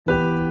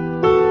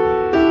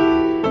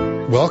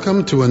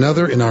Welcome to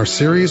another in our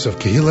series of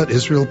Kehillat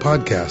Israel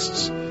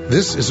podcasts.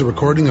 This is a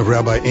recording of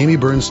Rabbi Amy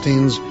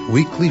Bernstein's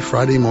weekly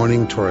Friday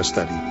morning Torah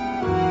study.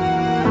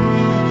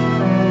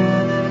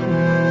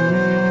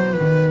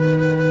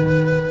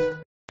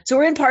 So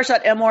we're in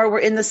Parshat Emor. We're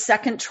in the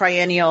second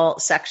triennial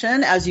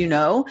section, as you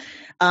know.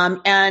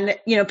 And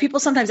people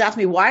sometimes ask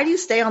me, why do you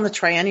stay on the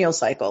triennial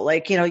cycle?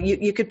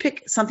 You could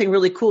pick something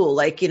really cool,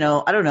 I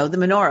don't know, the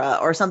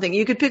menorah or something.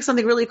 You could pick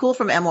something really cool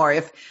from Emor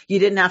if you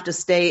didn't have to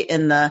stay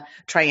in the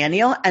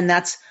triennial. And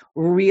that's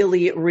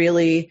really,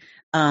 really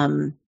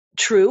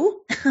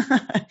true.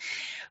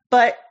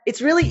 But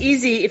it's really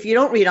easy if you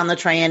don't read on the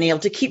triennial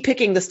to keep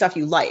picking the stuff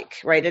you like,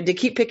 right? And to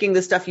keep picking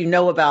the stuff you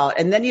know about.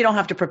 And then you don't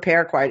have to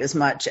prepare quite as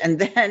much. And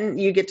then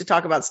you get to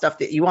talk about stuff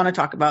that you want to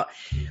talk about.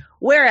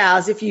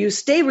 Whereas if you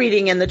stay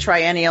reading in the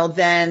triennial,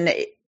 then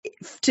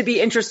to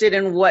be interested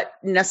in what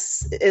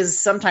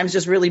is sometimes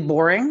just really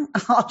boring,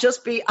 I'll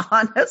just be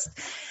honest,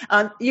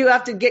 you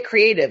have to get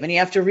creative and you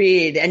have to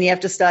read and you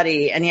have to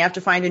study and you have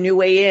to find a new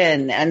way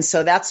in. And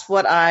so that's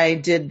what I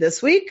did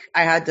this week.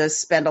 I had to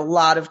spend a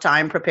lot of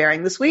time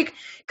preparing this week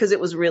because it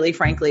was really,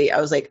 frankly,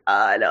 I was like,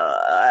 what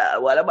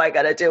am I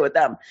going to do with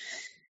them?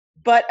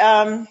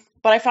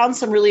 But I found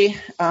some really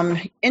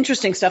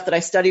interesting stuff that I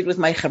studied with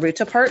my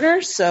Chavruta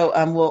partner. So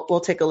we'll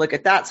take a look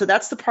at that. So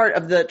that's the part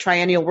of the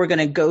triennial we're going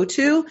to go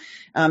to,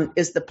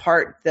 is the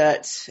part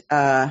that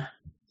I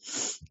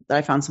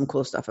found some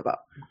cool stuff about.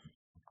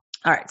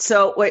 All right.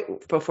 So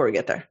wait, before we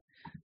get there.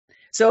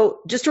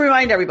 So just to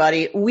remind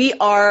everybody, we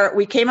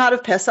came out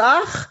of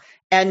Pesach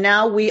and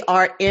now we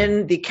are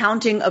in the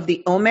counting of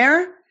the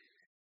Omer,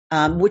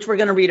 which we're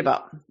going to read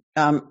about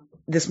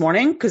this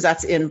morning, because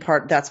that's been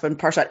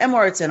Parshat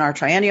Emor. It's in our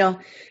triennial.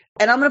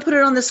 And I'm going to put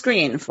it on the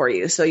screen for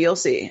you so you'll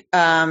see,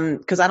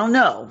 because I don't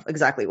know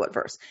exactly what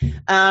verse.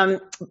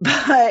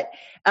 But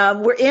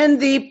we're in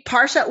the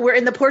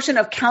portion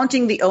of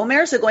counting the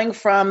Omer, so going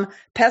from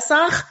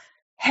Pesach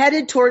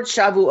headed towards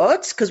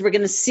Shavuot, because we're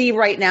going to see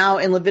right now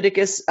in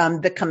Leviticus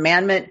the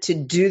commandment to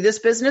do this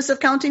business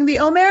of counting the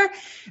Omer.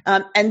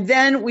 And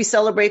then we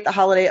celebrate the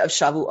holiday of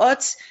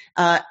Shavuot.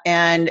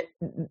 And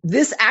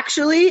this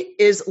actually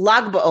is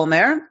Lag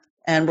BaOmer,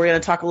 and we're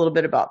going to talk a little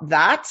bit about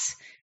that.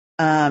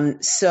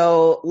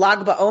 So Lag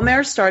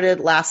BaOmer started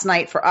last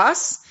night for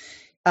us.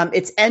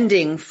 It's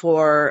ending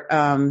for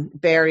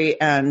Barry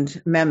and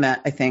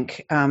Mehmet, I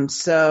think.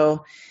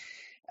 So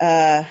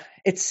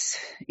it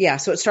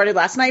started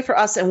last night for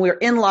us, and we're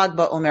in Lag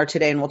BaOmer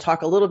today, and we'll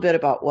talk a little bit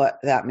about what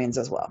that means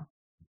as well.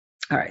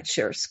 All right,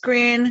 share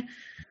screen.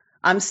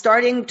 I'm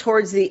starting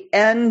towards the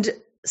end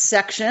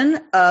section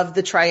of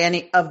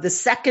the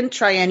second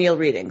triennial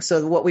reading.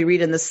 So what we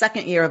read in the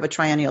second year of a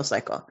triennial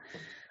cycle. All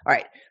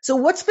right. So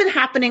what's been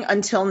happening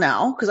until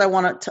now, because I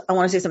want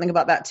to say something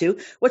about that too.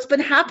 What's been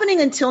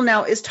happening until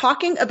now is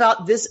talking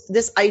about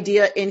this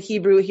idea in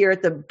Hebrew here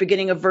at the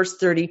beginning of verse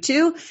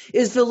 32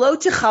 is velo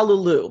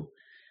techalulu.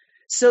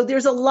 So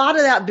there's a lot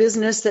of that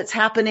business that's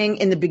happening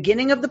in the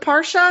beginning of the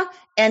Parsha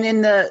and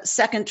in the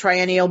second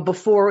triennial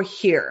before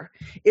here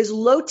is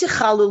lo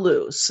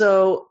techalulu.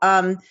 So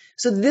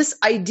this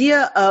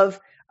idea of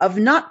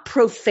not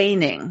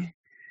profaning.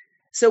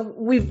 So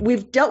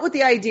we've dealt with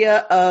the idea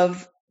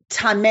of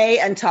tameh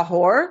and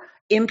tahor,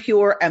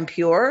 impure and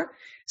pure.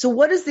 So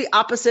what is the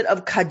opposite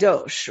of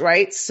kadosh,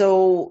 right?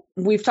 So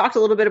we've talked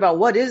a little bit about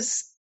what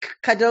is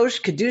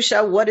kadosh,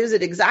 kedusha, what is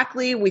it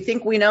exactly? We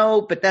think we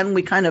know, but then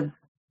we kind of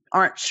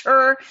aren't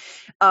sure.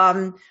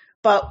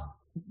 But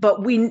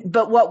what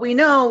we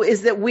know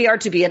is that we are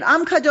to be an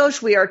Am Kadosh.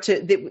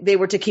 They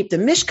were to keep the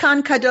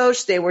Mishkan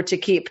Kadosh. They were to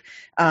keep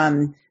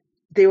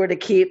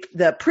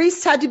the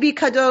priests had to be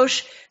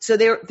Kadosh. So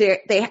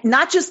they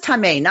not just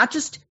Tameh, not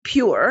just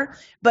pure,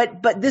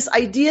 but this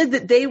idea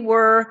that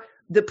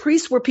the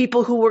priests were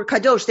people who were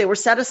Kadosh. They were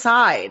set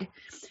aside.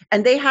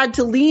 And they had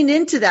to lean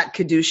into that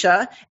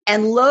Kedusha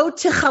and lo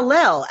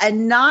techalel,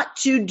 and not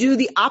to do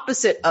the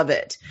opposite of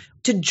it,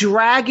 to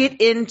drag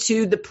it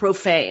into the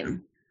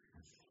profane.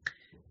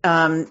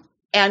 And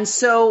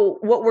so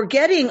what we're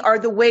getting are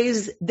the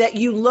ways that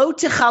you lo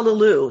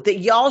techalalu, that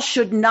y'all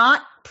should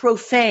not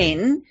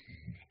profane.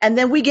 And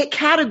then we get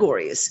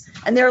categories.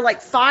 And there are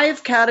like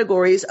 5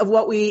 categories of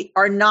what we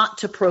are not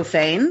to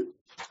profane.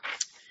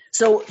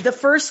 So the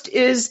first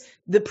is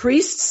the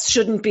priests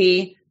shouldn't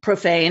be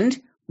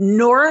profaned,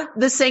 nor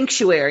the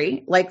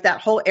sanctuary, like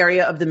that whole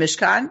area of the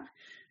Mishkan,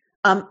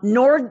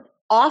 nor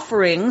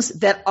offerings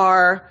that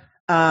are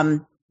not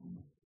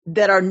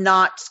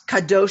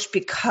kadosh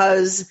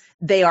because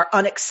they are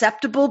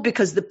unacceptable,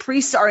 because the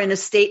priests are in a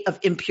state of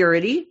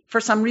impurity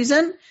for some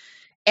reason.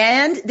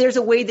 And there's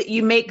a way that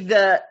you make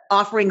the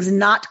offerings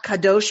not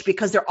kadosh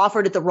because they're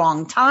offered at the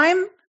wrong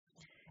time.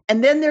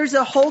 And then there's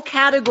a whole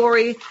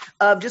category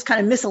of just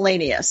kind of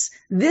miscellaneous.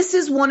 This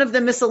is one of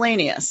the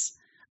miscellaneous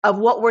of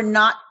what we're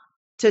not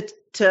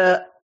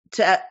to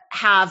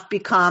have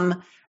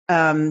become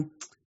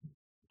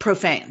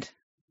profaned.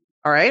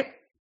 All right.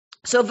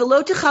 So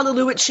velo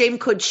techalalu et shem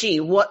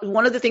kodshi.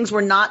 One of the things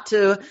we're not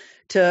to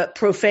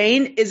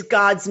profane is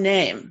God's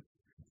name.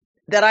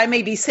 that I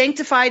may be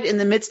sanctified in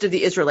the midst of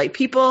the Israelite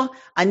people.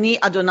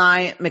 Ani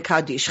Adonai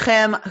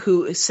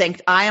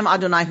mekadishchem, I am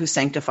Adonai who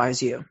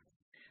sanctifies you.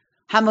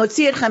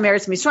 Hamotzi etchem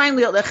eretz Mitzrayim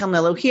liot lechem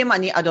Elohim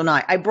ani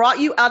Adonai. I brought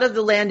you out of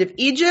the land of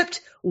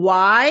Egypt.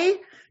 Why?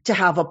 To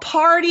have a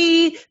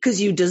party,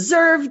 because you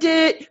deserved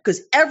it,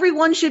 because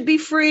everyone should be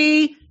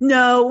free.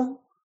 No.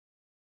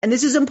 And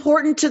this is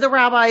important to the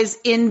rabbis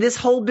in this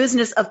whole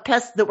business of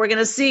that we're going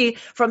to see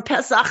from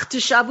Pesach to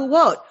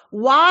Shavuot.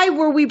 Why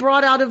were we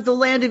brought out of the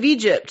land of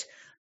Egypt?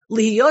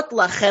 Lihiyot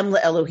lachem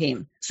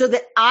leElohim, so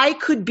that I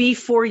could be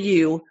for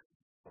you,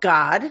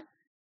 God.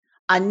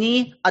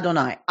 Ani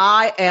Adonai,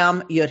 I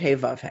am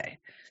Yod-Heh-Vav-Heh.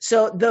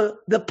 So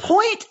the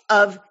point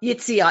of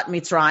Yitziat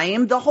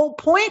Mitzrayim, the whole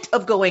point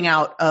of going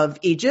out of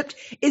Egypt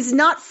is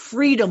not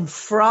freedom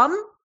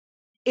from,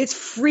 it's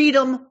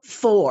freedom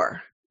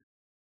for.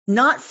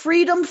 Not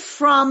freedom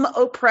from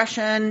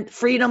oppression,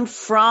 freedom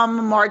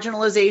from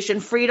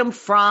marginalization, freedom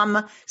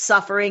from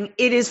suffering.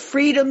 It is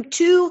freedom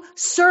to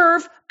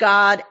serve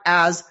God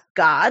as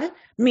God,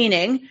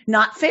 meaning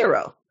not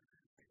Pharaoh,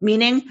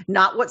 meaning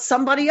not what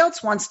somebody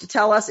else wants to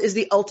tell us is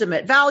the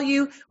ultimate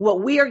value.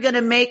 What we are going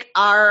to make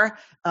our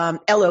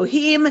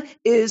Elohim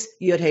is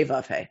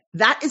Yod-Heh-Vav-Heh.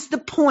 That is the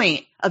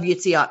point of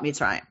Yitziat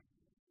Mitzrayim.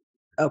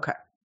 Okay.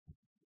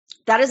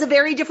 That is a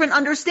very different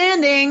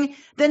understanding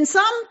than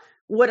some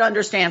would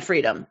understand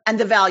freedom and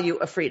the value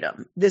of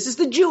freedom. This is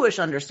the Jewish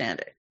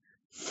understanding.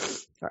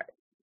 All right.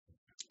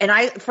 And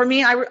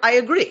I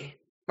agree,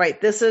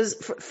 right? This is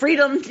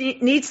freedom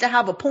needs to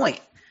have a point.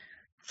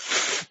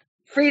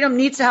 Freedom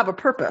needs to have a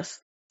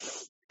purpose.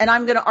 And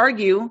I'm going to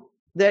argue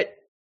that,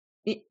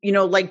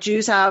 like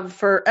Jews have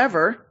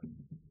forever,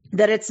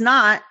 that it's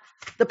not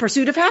the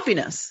pursuit of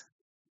happiness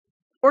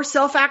or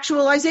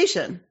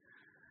self-actualization,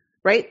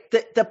 right?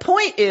 The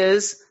point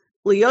is,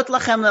 Liot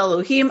lachem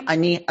Elohim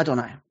ani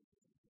Adonai.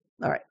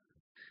 All right.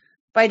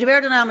 By Deber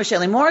Adonai Moshe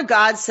Limor,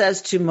 God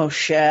says to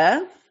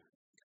Moshe,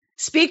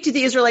 speak to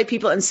the Israelite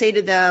people and say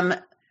to them,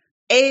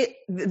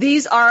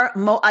 these are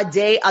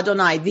Mo'adei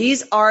Adonai.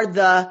 These are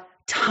the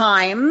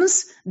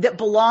times that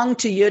belong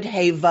to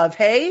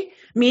Yod-Heh-Vav-Heh,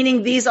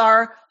 meaning these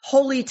are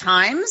holy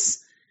times,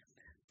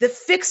 the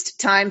fixed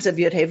times of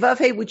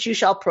Yod-Heh-Vav-Heh, which you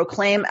shall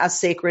proclaim as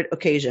sacred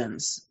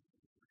occasions.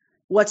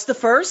 What's the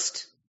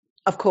first?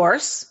 Of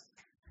course,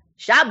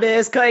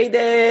 Shabbos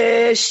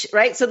Kodesh,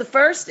 right? So the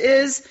first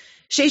is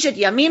Sheshet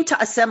Yamim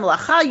Ta'aseh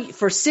Melacha.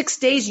 For 6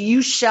 days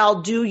you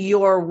shall do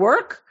your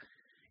work.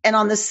 And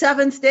on the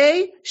seventh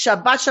day,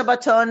 Shabbat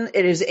Shabbaton,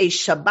 it is a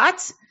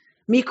Shabbat,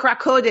 Mikra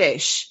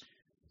Kodesh,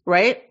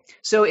 right?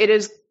 So it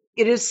is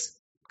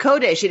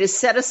Kodesh, it is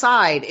set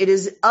aside, it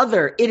is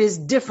other, it is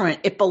different.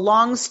 It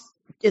belongs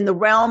in the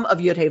realm of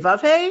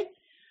Yod-Heh-Vav-Heh.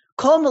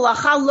 Kol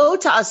Melacha Lo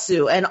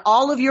Ta'asu, and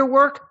all of your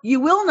work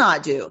you will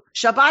not do.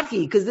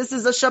 Shabbatki, because this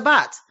is a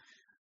Shabbat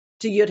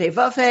to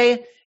Yod-Heh-Vav-Heh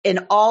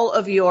in all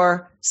of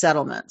your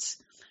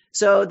settlements.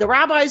 So the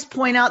rabbis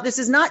point out this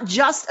is not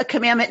just a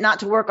commandment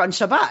not to work on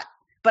Shabbat,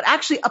 but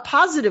actually a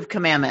positive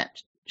commandment.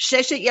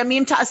 Sheshet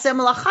Yamim Ta'aseh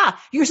Melacha.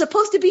 You're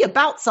supposed to be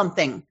about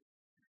something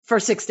for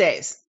 6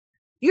 days.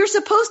 You're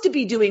supposed to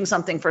be doing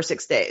something for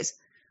 6 days.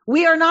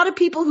 We are not a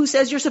people who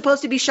says you're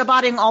supposed to be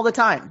Shabbating all the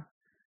time.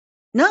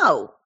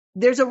 No,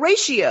 there's a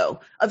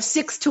ratio of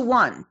 6 to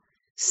 1.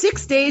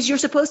 6 days you're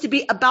supposed to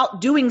be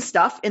about doing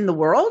stuff in the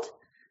world,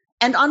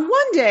 and on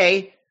one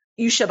day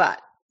you Shabbat.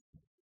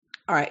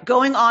 All right,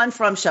 going on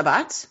from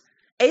Shabbat,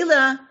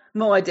 Eila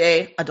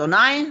Moadei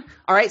Adonai.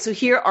 All right, so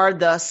here are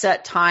the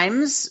set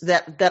times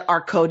that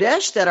are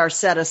Kodesh, that are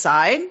set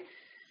aside,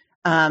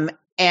 and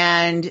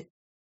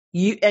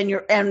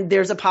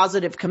there's a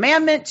positive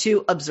commandment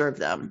to observe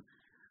them.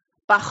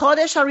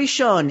 B'chodesh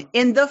harishon,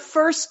 in the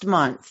first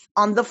month,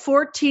 on the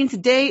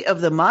 14th day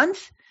of the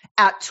month,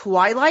 at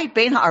twilight,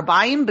 bein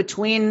ha'arbaim,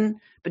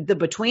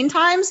 between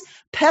times,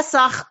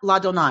 Pesach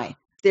ladonai.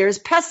 There's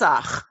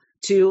Pesach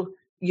to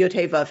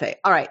Yod-Heh-Vav-Heh.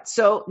 All right,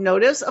 so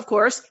notice, of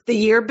course, the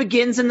year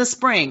begins in the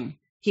spring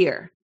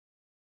here.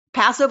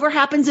 Passover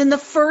happens in the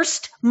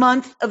first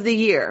month of the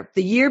year.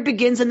 The year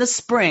begins in the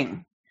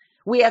spring.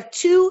 We have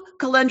 2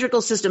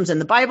 calendrical systems in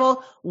the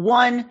Bible.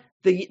 One,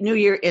 the New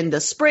Year in the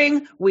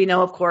spring. We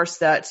know, of course,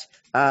 that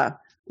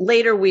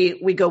later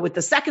we go with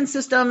the second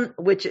system,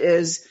 which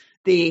is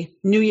the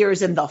New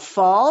Year's in the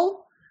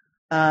fall.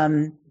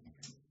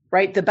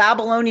 Right? The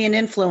Babylonian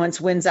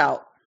influence wins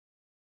out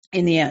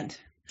in the end.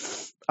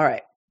 All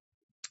right.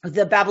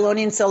 The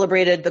Babylonians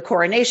celebrated the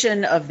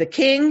coronation of the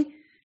king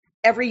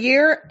every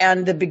year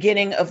and the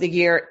beginning of the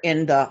year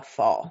in the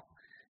fall.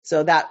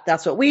 So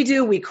that's what we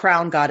do. We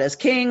crown God as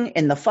king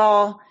in the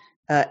fall.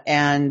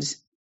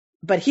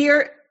 But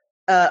here,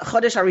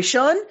 Chodesh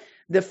Harishon,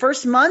 the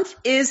first month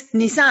is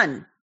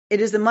Nisan.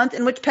 It is the month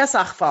in which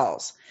Pesach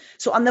falls.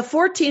 So on the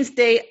 14th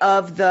day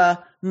of the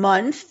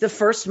month, the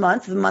first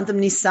month, the month of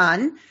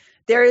Nisan,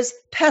 there is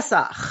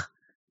Pesach.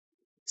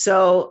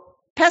 So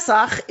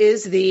Pesach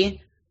is the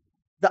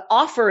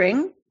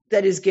offering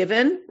that is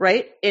given,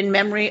 right, in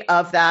memory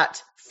of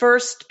that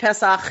first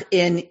Pesach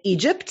in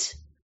Egypt.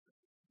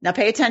 Now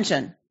pay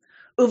attention.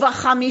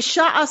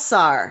 Uvachamisha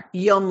asar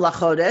yom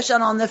lachodesh,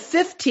 and on the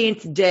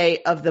 15th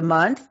day of the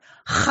month,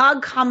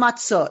 Chag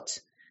HaMatzot.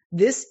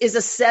 This is a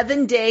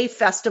 7-day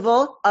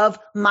festival of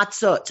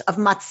matzot, of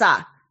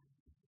matzah.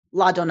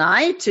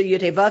 Ladonai to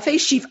Yudhevave,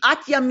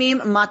 Shiv'at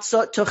Yamim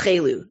Matzot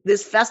Tochelu.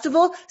 This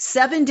festival,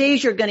 7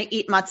 days you're going to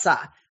eat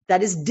matzah.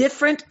 That is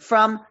different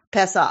from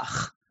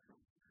Pesach.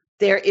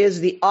 There is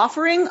the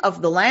offering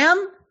of the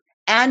lamb,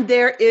 and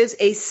there is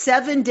a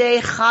 7-day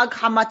Chag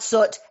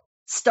HaMatzot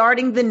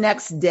starting the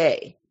next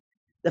day.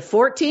 The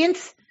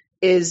 14th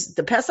is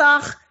the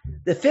Pesach.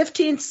 The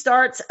 15th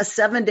starts a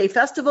 7-day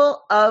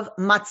festival of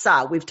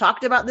matzah. We've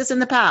talked about this in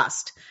the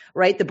past,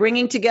 right? The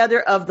bringing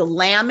together of the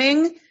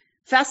lambing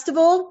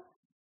festival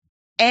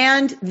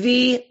and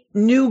the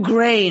new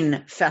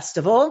grain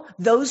festival.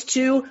 Those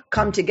two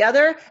come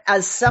together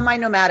as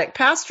semi-nomadic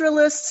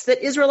pastoralists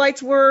that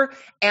Israelites were,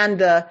 and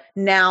the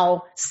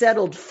now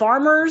settled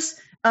farmers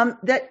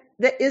that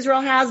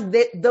Israel has.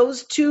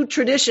 Those two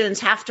traditions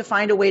have to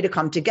find a way to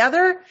come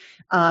together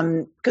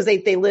because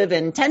they live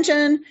in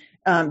tension.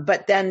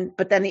 But then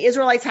the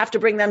Israelites have to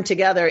bring them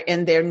together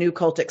in their new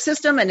cultic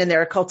system and in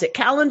their cultic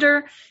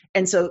calendar.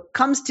 And so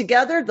comes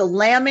together the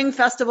lambing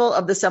festival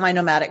of the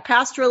semi-nomadic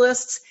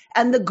pastoralists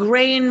and the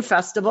grain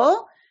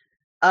festival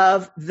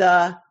of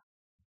the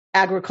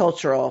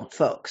agricultural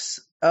folks.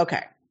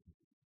 Okay.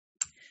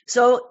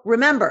 So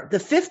remember, the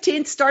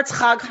 15th starts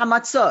Chag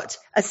HaMatzot,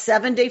 a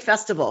 7-day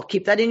festival.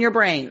 Keep that in your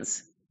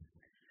brains.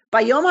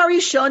 Bayom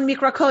HaRishon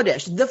Mikra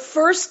Kodesh, the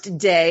first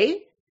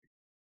day,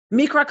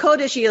 Mikra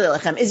Kodesh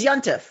Yillechem is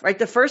Yantif, right?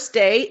 The first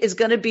day is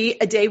going to be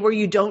a day where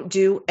you don't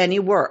do any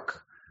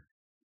work.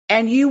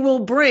 And you will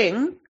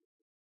bring,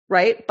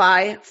 right,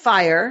 by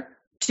fire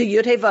to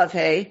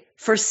Yud-Heh-Vav-Heh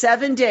for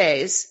 7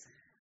 days.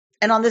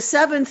 And on the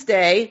 7th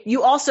day,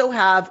 you also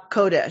have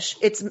Kodesh.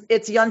 It's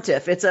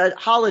Yantif. It's a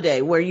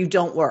holiday where you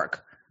don't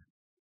work.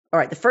 All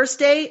right, the first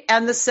day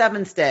and the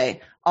 7th day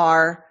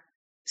are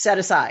set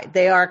aside.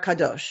 They are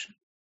Kadosh.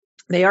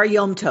 They are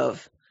Yom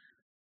Tov.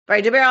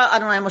 And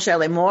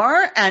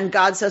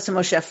God says to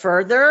Moshe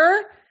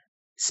further,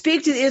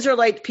 speak to the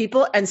Israelite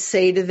people and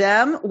say to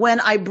them,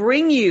 when I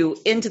bring you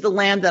into the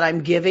land that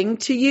I'm giving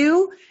to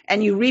you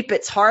and you reap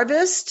its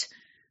harvest,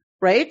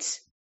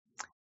 right?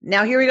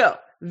 Now here we go.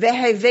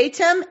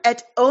 Vehevetem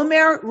et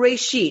omer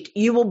reshit.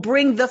 You will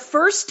bring the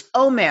first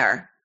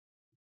omer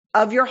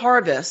of your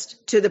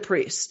harvest to the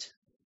priest.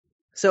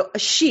 So a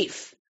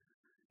sheaf.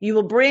 You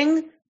will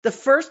bring the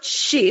first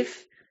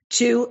sheaf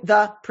to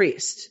the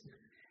priest.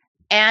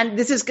 And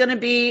this is going to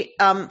be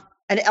an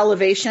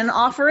elevation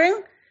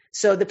offering.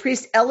 So the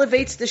priest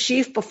elevates the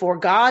sheaf before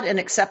God in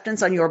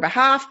acceptance on your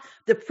behalf.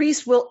 The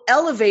priest will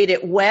elevate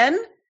it when?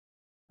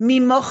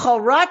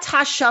 Mimocharat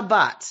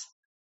HaShabbat.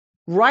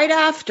 Right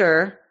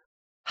after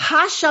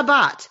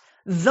HaShabbat.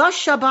 The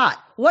Shabbat.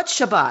 What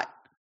Shabbat?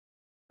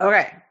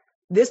 Okay.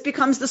 This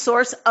becomes the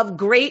source of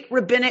great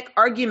rabbinic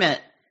argument.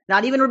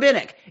 Not even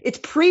rabbinic. It's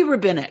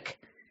pre-rabbinic.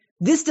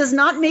 This does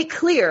not make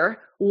clear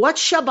what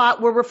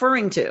Shabbat we're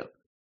referring to.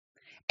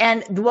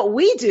 And what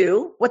we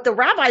do, what the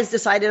rabbis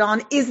decided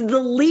on, is the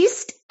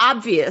least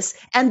obvious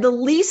and the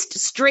least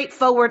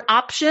straightforward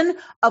option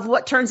of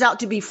what turns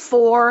out to be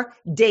 4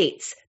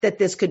 dates that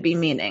this could be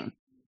meaning.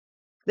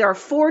 There are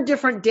 4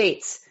 different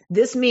dates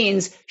this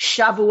means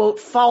Shavuot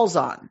falls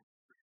on,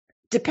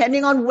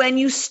 depending on when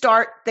you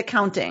start the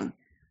counting.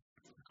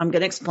 I'm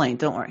going to explain,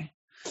 don't worry.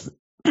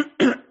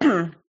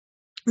 The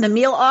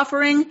meal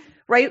offering,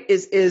 right,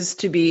 is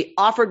to be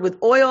offered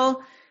with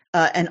oil.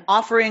 An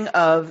offering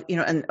of,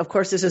 and of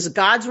course this is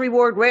God's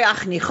reward, Reach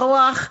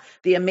Nichoach,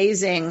 the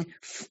amazing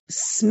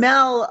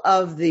smell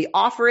of the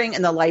offering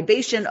and the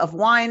libation of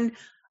wine,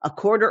 a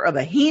quarter of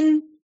a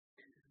hin.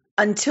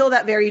 Until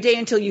that very day,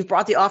 until you've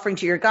brought the offering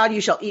to your God,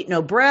 you shall eat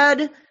no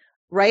bread,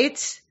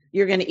 right?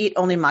 You're going to eat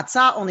only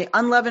matzah, only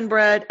unleavened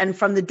bread. And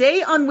from the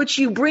day on which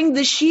you bring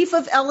the sheaf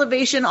of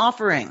elevation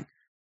offering,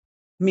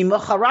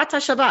 Mimocharat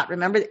HaShabbat,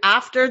 remember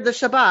after the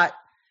Shabbat,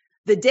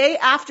 the day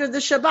after the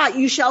Shabbat,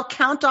 you shall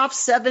count off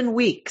 7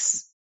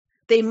 weeks.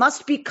 They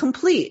must be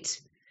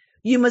complete.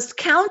 You must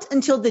count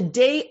until the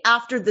day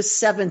after the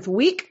 7th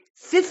week,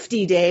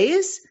 50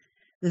 days.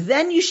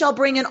 Then you shall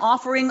bring an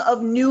offering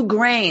of new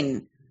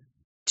grain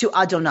to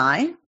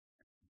Adonai.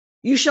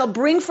 You shall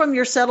bring from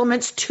your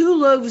settlements 2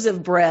 loaves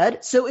of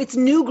bread. So it's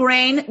new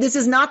grain. This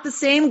is not the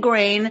same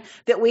grain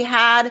that we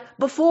had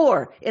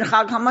before in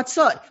Chag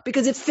HaMatzot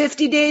because it's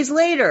 50 days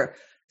later.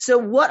 So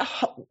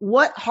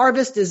what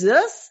harvest is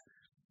this?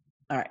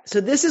 All right,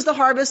 so this is the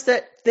harvest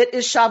that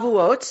is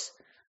Shavuot,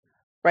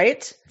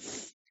 right?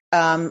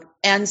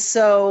 And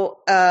so,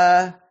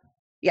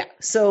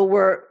 so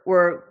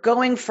we're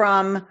going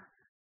from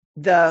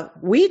the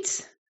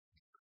wheat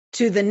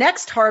to the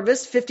next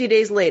harvest 50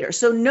 days later.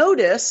 So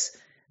notice,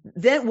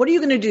 then what are you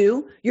going to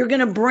do? You're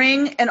going to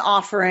bring an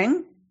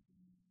offering,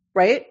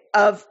 right,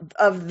 of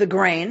the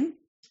grain.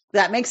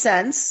 That makes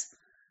sense.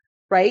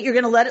 Right? You're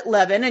going to let it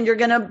leaven and you're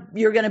going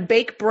to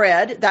bake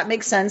bread. That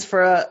makes sense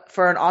for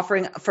an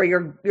offering for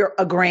your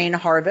a grain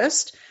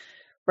harvest,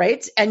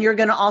 right? And you're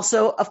going to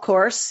also, of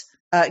course,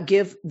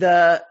 give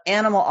the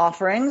animal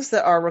offerings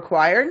that are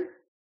required.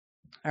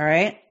 All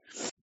right.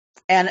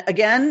 And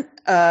again,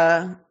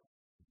 the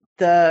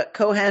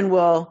Kohen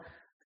will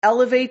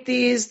elevate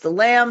these, the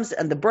lambs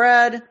and the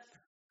bread.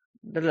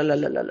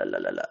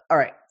 All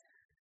right.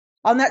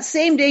 On that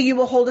same day, you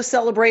will hold a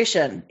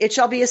celebration. It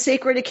shall be a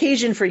sacred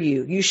occasion for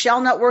you. You shall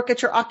not work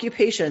at your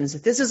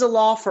occupations. This is a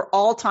law for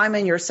all time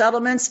in your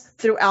settlements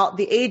throughout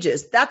the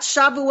ages. That's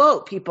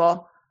Shavuot,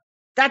 people.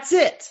 That's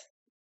it.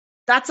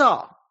 That's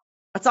all.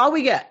 That's all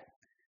we get.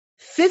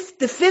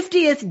 The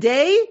 50th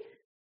day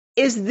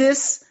is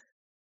this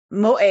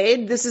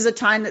Moed. This is a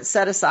time that's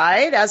set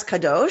aside as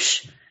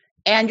Kadosh,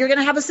 and you're going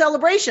to have a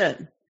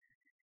celebration.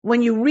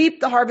 When you reap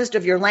the harvest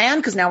of your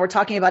land, because now we're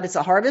talking about it's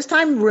a harvest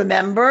time,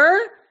 remember,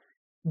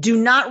 do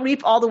not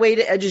reap all the way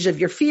to edges of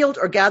your field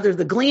or gather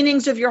the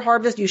gleanings of your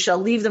harvest. You shall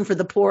leave them for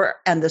the poor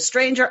and the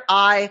stranger.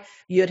 I,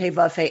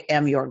 Yud-Heh-Vav-Heh,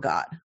 am your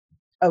God.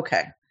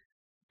 Okay.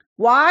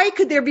 Why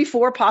could there be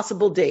 4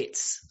 possible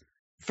dates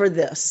for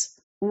this?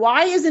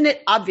 Why isn't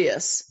it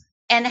obvious?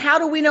 And how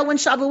do we know when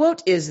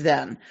Shavuot is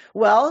then?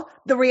 Well,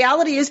 the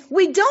reality is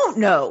we don't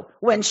know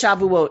when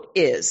Shavuot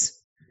is.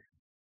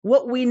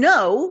 What we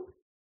know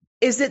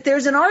is that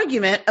there's an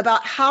argument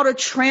about how to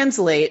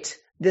translate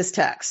this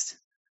text.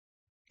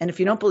 And if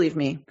you don't believe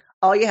me,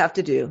 all you have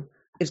to do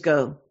is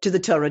go to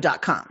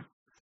thetorah.com.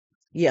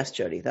 Yes,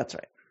 Jody, that's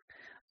right.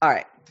 All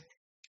right.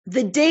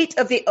 The date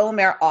of the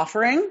Omer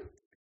offering.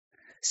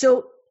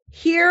 So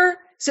here,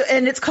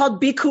 and it's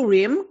called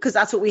Bikurim, because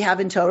that's what we have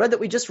in Torah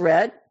that we just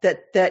read,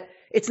 that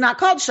it's not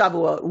called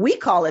Shavuot. We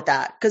call it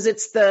that because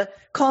it's the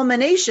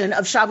culmination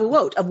of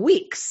Shavuot, of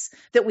weeks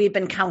that we've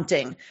been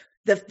counting.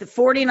 The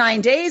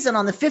 49 days, and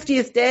on the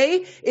 50th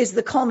day is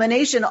the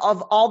culmination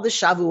of all the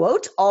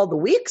Shavuot, all the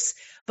weeks.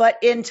 But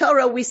in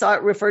Torah, we saw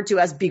it referred to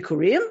as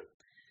Bikurim.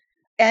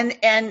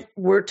 And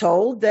we're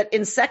told that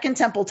in Second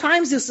Temple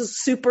times, this was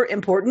super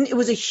important. It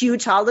was a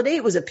huge holiday.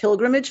 It was a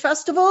pilgrimage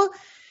festival.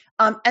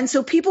 And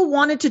so people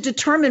wanted to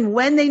determine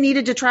when they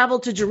needed to travel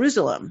to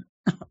Jerusalem,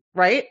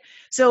 right?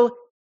 So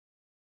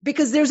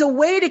because there's a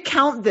way to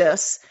count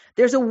this.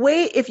 There's a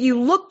way, if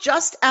you look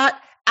just at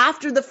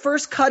after the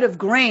first cut of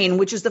grain,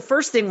 which is the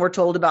first thing we're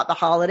told about the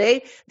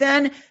holiday,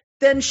 then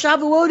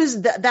Shavuot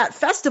is that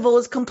festival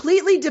is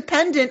completely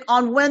dependent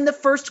on when the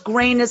first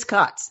grain is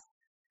cut.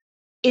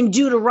 In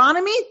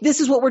Deuteronomy,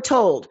 this is what we're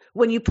told.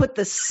 When you put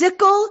the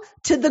sickle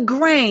to the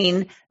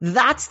grain,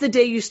 that's the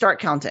day you start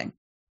counting.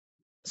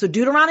 So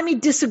Deuteronomy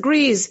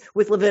disagrees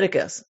with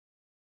Leviticus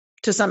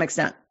to some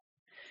extent.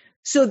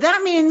 So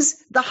that means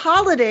the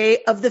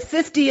holiday of the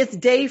 50th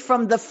day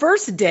from the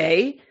first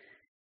day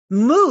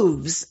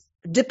moves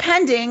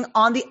depending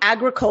on the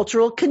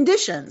agricultural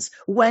conditions.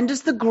 When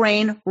does the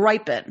grain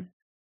ripen?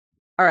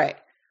 All right.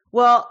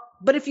 Well,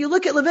 but if you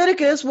look at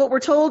Leviticus, what we're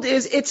told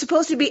is it's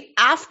supposed to be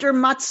after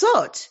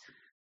Matzot.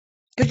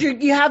 Because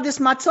you have this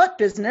Matzot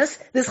business,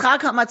 this Chag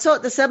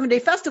HaMatzot, the 7-day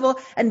festival,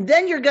 and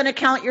then you're going to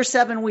count your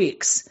 7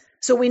 weeks.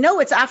 So we know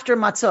it's after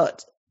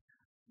Matzot.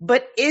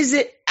 But is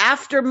it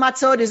after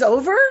Matzot is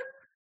over?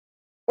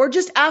 Or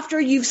just after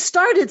you've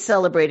started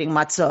celebrating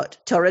Matzot?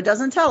 Torah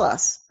doesn't tell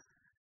us.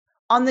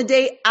 On the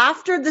day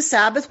after the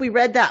Sabbath, we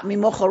read that,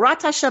 Mimochorat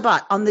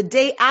HaShabbat, on the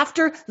day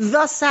after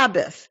the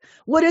Sabbath.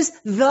 What does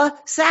the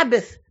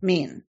Sabbath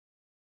mean?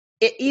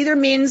 It either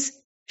means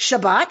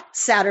Shabbat,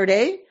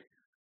 Saturday,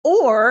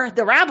 or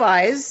the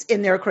rabbis,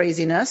 in their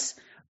craziness,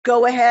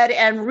 go ahead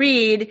and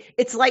read,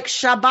 it's like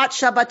Shabbat,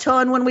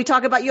 Shabbaton when we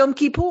talk about Yom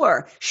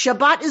Kippur.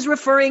 Shabbat is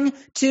referring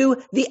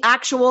to the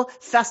actual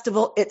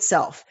festival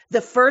itself,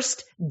 the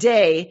first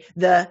day,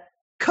 the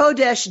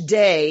Kodesh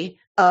day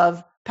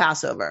of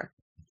Passover.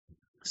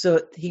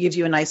 So he gives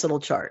you a nice little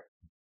chart.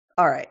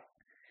 All right.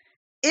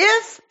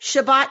 If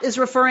Shabbat is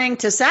referring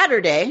to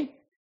Saturday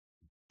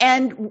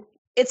and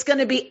it's going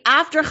to be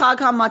after Chag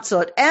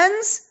HaMatzot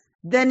ends,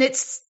 then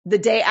it's the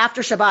day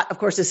after Shabbat, of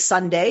course, is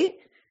Sunday.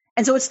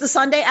 And so it's the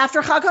Sunday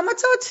after Chag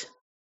HaMatzot.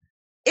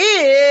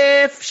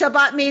 If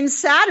Shabbat means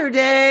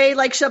Saturday,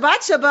 like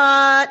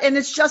Shabbat, and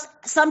it's just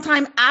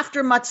sometime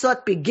after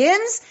Matzot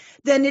begins,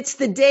 then it's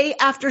the day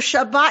after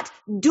Shabbat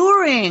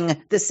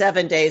during the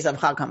 7 days of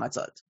Chag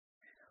HaMatzot.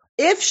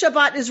 If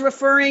Shabbat is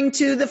referring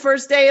to the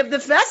first day of the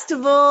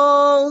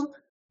festival,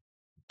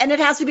 and it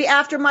has to be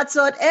after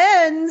Matzot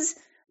ends,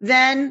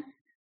 then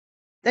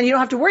you don't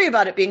have to worry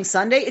about it being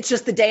Sunday. It's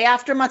just the day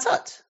after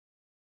Matzot.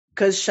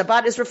 Because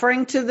Shabbat is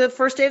referring to the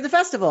first day of the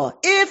festival.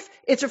 If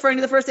it's referring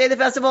to the first day of the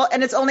festival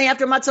and it's only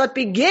after Matzot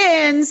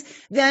begins,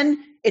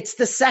 then it's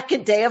the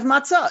second day of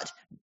Matzot.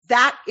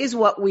 That is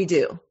what we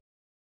do.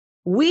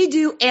 We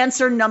do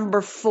answer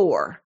number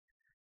 4,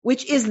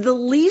 which is the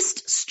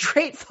least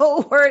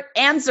straightforward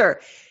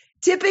answer.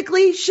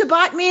 Typically,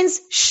 Shabbat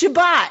means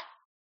Shabbat.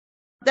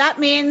 That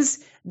means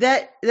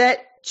that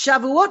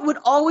Shavuot would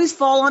always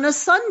fall on a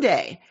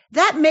Sunday.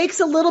 That makes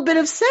a little bit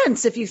of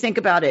sense if you think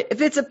about it. If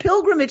it's a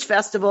pilgrimage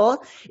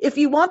festival, if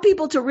you want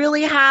people to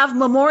really have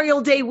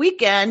Memorial Day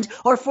weekend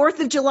or 4th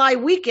of July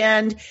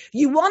weekend,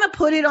 you want to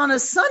put it on a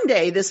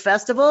Sunday, this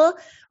festival,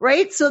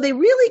 right? So they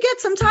really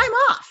get some time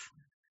off.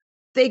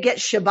 They get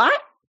Shabbat,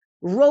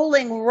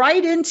 rolling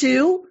right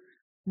into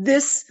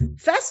this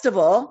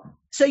festival.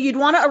 So you'd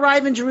want to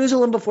arrive in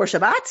Jerusalem before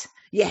Shabbat.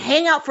 You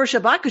hang out for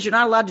Shabbat because you're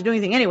not allowed to do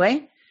anything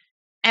anyway.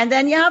 And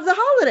then you have the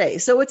holiday.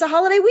 So it's a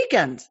holiday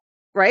weekend,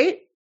 right?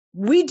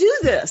 We do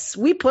this.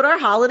 We put our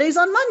holidays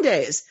on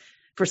Mondays.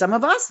 For some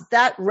of us,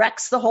 that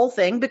wrecks the whole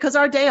thing because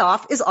our day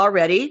off is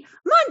already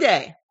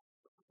Monday.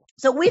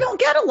 So we don't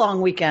get a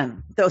long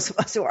weekend, those of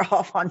us who are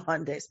off on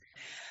Mondays.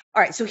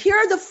 All right, so here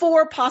are the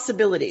 4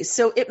 possibilities.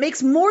 So it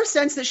makes more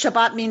sense that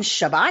Shabbat means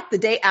Shabbat, the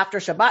day after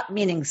Shabbat,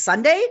 meaning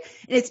Sunday.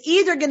 And it's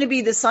either going to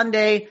be the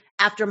Sunday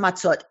after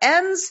Matzot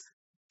ends,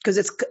 because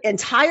it's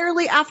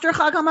entirely after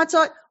Chag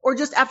HaMatzot, or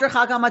just after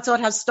Chag HaMatzot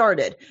has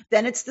started.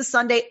 Then it's the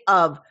Sunday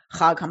of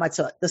Chag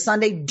HaMatzot, the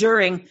Sunday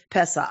during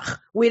Pesach.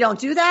 We don't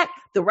do that.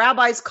 The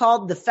rabbis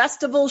called the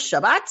festival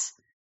Shabbat,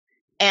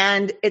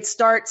 and it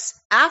starts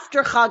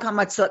after Chag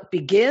HaMatzot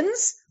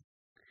begins.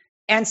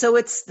 And so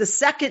it's the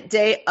second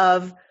day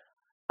of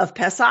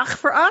Pesach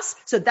for us.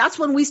 So that's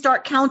when we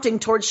start counting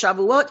towards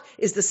Shavuot,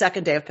 is the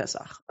second day of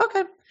Pesach.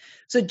 Okay.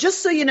 So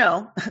just so you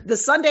know, the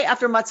Sunday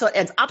after Matzot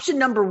ends. Option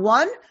number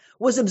 1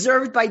 was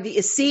observed by the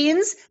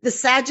Essenes, the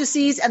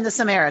Sadducees, and the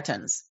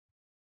Samaritans.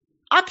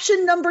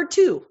 Option number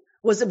 2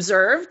 was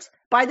observed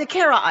by the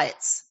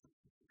Karaites.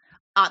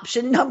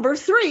 Option number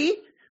 3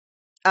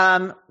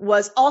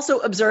 was also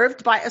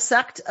observed by a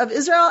sect of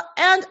Israel.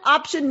 And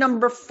option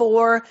number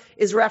 4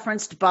 is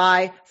referenced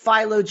by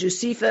Philo,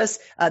 Josephus,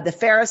 the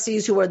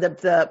Pharisees, who are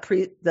the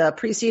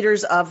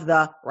preceders of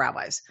the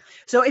rabbis.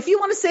 So if you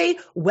want to say,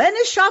 when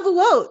is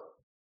Shavuot?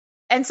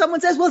 And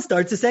someone says, well, it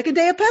starts the second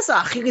day of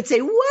Pesach. You could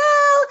say,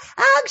 well,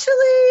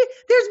 actually,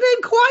 there's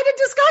been quite a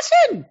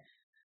discussion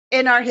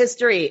in our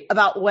history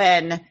about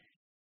when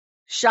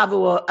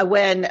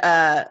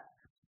Shavuot,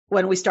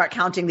 when we start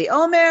counting the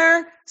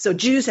Omer. So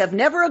Jews have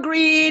never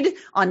agreed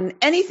on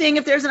anything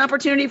if there's an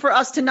opportunity for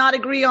us to not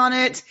agree on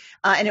it.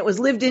 And it was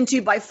lived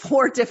into by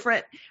four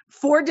different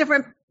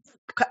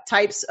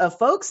types of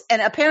folks.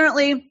 And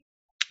apparently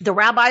the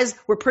rabbis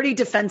were pretty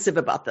defensive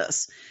about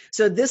this.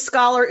 So this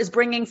scholar is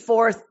bringing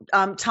forth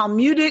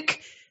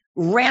Talmudic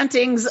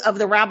rantings of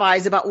the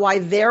rabbis about why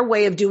their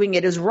way of doing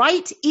it is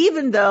right,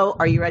 even though,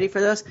 are you ready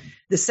for this?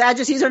 The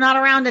Sadducees are not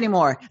around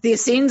anymore. The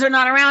Essenes are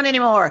not around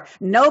anymore.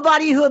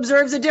 Nobody who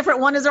observes a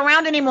different one is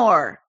around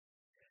anymore.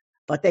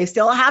 But they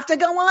still have to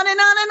go on and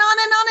on and on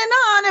and on and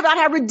on about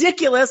how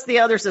ridiculous the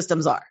other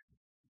systems are.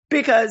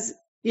 Because,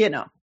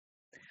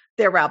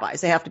 they're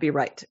rabbis. They have to be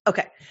right.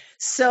 Okay.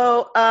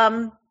 So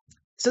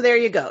there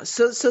you go.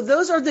 So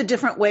those are the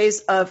different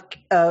ways of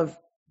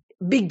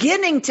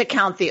beginning to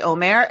count the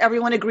Omer.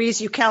 Everyone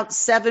agrees you count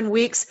 7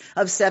 weeks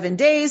of 7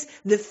 days.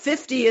 The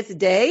 50th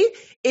day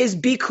is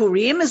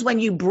Bikurim, is when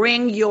you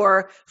bring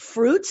your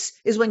fruits,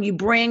 is when you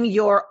bring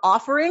your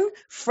offering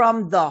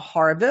from the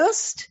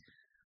harvest,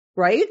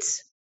 right?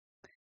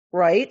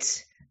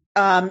 Right.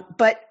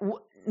 But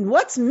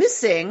what's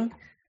missing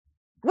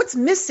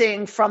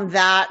from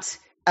that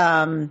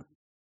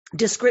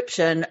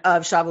description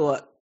of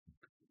Shavuot?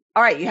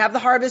 All right, you have the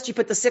harvest, you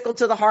put the sickle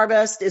to the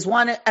harvest is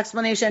one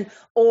explanation,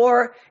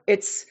 or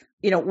it's,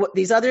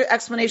 these other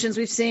explanations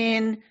we've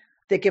seen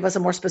that give us a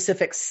more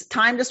specific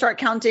time to start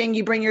counting.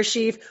 You bring your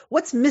sheaf.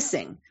 What's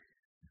missing?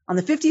 On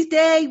the 50th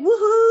day,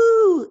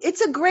 woohoo,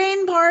 it's a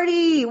grain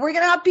party. We're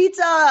going to have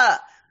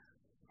pizza.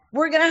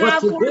 We're going to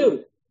have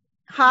corn.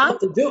 Huh?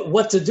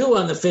 What to do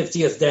on the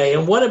 50th day?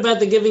 And what about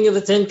the giving of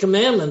the 10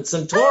 Commandments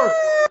and Torah?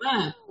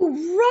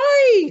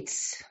 Right.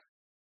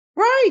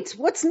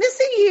 What's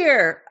missing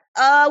here?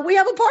 We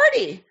have a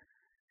party,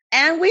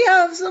 and we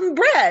have some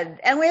bread,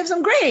 and we have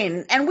some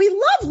grain, and we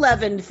love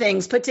leavened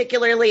things,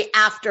 particularly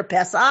after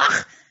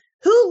Pesach.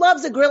 Who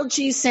loves a grilled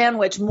cheese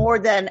sandwich more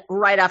than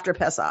right after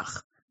Pesach?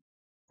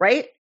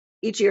 Right?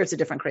 Each year it's a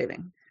different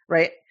craving,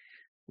 right?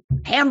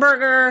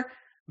 Hamburger,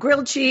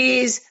 grilled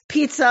cheese,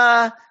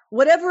 pizza,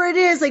 whatever it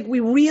is, like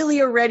we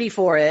really are ready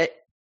for it.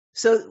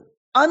 So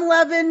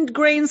unleavened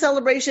grain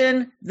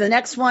celebration, the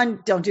next one,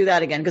 don't do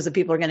that again because the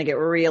people are going to get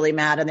really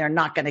mad and they're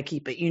not going to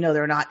keep it.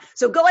 They're not.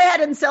 So go ahead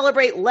and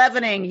celebrate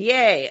leavening.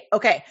 Yay.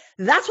 Okay.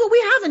 That's what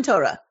we have in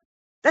Torah.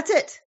 That's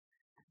it.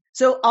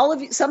 So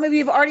some of you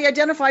have already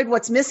identified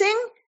what's missing.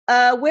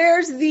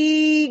 Where's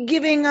the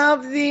giving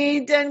of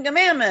the 10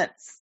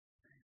 Commandments?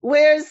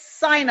 Where's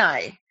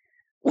Sinai?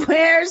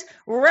 Where's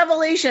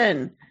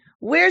Revelation?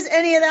 Where's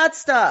any of that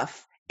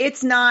stuff?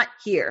 It's not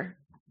here.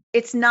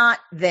 It's not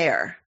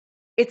there.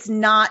 It's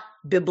not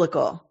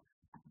biblical.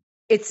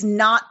 It's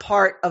not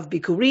part of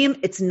Bikurim.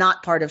 It's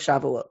not part of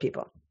Shavuot,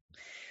 people.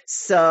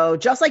 So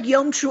just like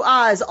Yom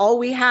Tru'ah is all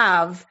we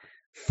have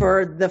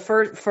for the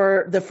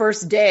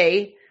first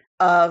day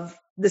of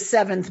the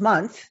 7th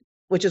month,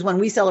 which is when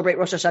we celebrate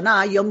Rosh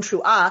Hashanah, Yom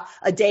Tru'ah,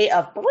 a day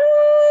of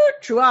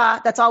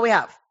Tru'ah, that's all we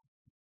have.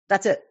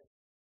 That's it.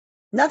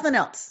 Nothing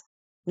else.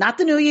 Not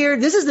the new year.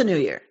 This is the new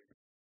year.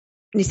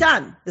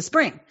 Nisan, the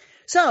spring.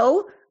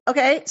 So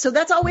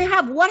that's all we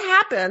have. What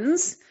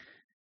happens?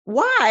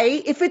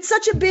 Why, if it's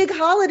such a big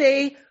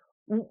holiday,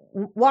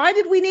 why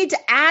did we need to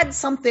add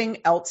something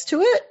else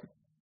to it?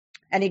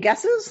 Any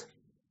guesses?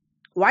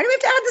 Why do we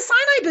have to add the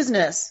Sinai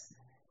business?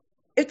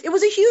 It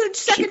was a huge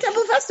Second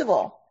Temple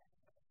festival.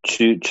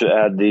 To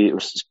add the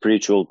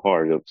spiritual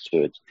part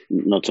to it,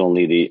 not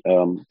only the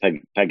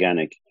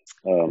paganic.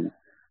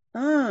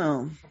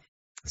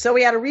 So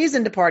we had a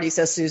reason to party,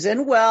 says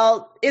Susan.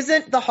 Well,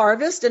 isn't the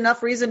harvest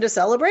enough reason to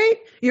celebrate?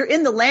 You're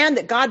in the land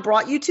that God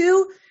brought you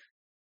to.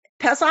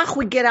 Pesach,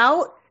 we get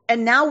out,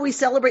 and now we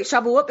celebrate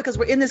Shavuot because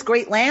we're in this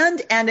great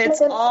land, and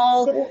it's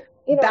all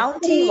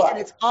bounty, and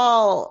it's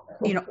all,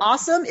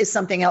 awesome. Is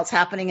something else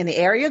happening in the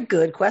area?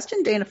 Good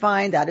question, Dana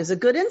Fine. That is a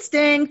good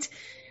instinct.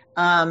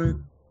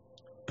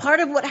 Part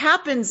of what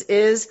happens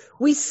is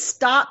we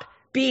stop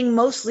being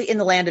mostly in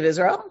the land of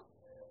Israel.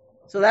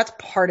 So that's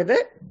part of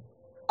it.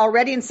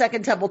 Already in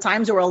Second Temple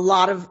times, there were a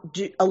lot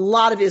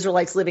of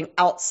Israelites living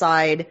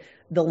outside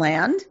the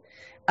land.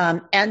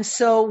 And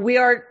so we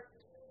are,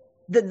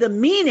 the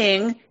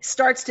meaning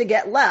starts to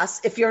get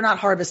less if you're not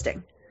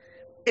harvesting.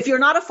 If you're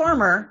not a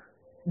farmer,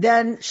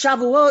 then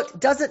Shavuot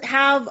doesn't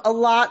have a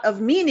lot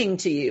of meaning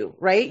to you,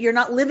 right? You're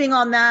not living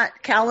on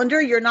that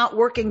calendar. You're not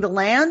working the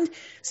land.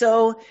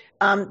 So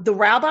the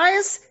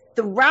rabbis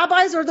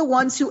are the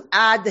ones who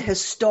add the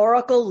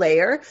historical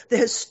layer, the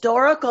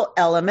historical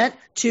element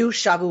to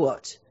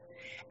Shavuot.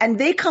 And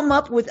they come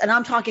up with, and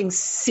I'm talking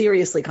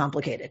seriously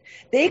complicated,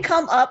 they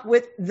come up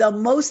with the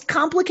most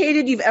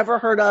complicated you've ever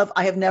heard of,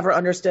 I have never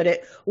understood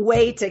it,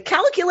 way to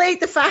calculate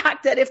the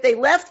fact that if they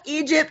left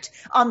Egypt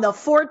on the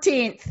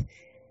 14th,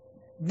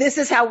 this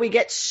is how we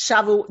get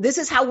Shavuot. This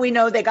is how we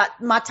know they got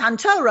Matan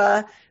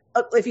Torah.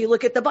 If you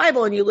look at the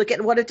Bible and you look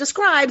at what it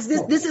describes,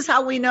 this is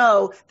how we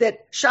know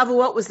that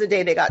Shavuot was the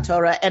day they got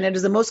Torah, and it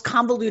is the most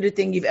convoluted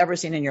thing you've ever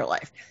seen in your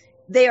life.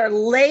 They are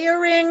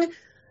layering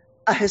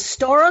a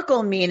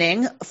historical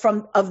meaning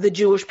of the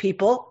Jewish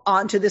people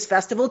onto this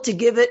festival to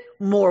give it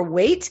more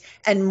weight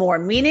and more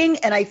meaning.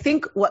 And I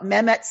think what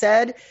Mehmet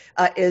said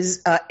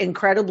is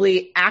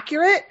incredibly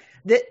accurate,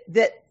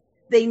 that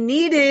they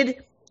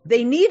needed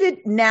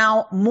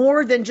now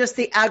more than just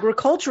the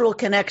agricultural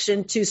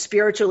connection to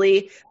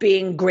spiritually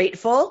being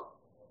grateful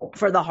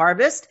for the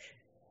harvest.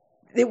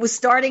 It was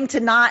starting to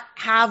not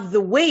have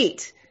the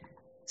weight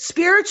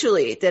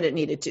spiritually that it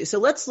needed to. So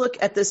let's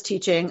look at this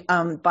teaching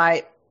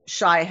by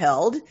Shai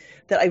Held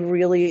that I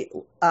really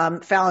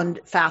found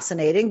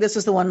fascinating. This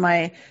is the one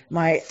my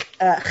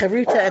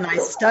Charuta and I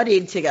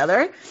studied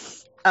together.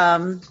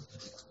 Let's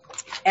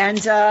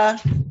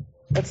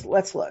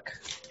look.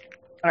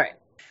 All right.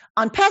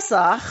 On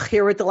Pesach,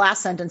 here with the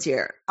last sentence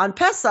here. On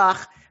Pesach,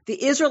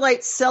 the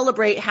Israelites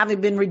celebrate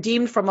having been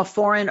redeemed from a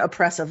foreign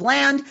oppressive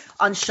land.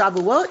 On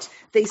Shavuot,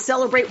 they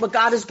celebrate what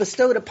God has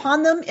bestowed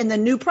upon them in the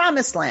new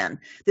promised land.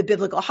 The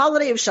biblical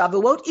holiday of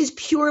Shavuot is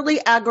purely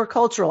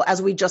agricultural,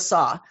 as we just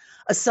saw,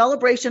 a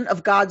celebration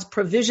of God's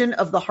provision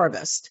of the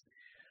harvest.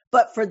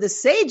 But for the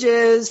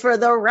sages, for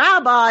the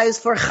rabbis,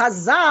 for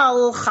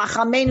Chazal,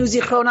 Chachamenu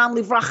Zichronam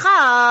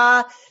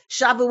Livracha,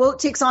 Shavuot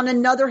takes on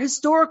another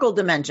historical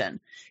dimension.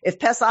 If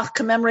Pesach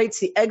commemorates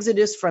the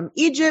exodus from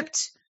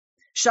Egypt,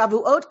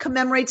 Shavuot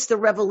commemorates the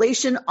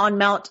revelation on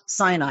Mount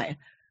Sinai,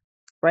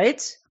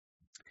 right?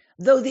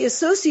 Though the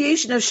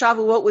association of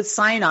Shavuot with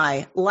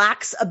Sinai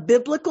lacks a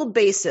biblical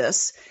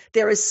basis,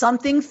 there is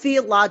something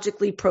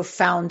theologically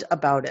profound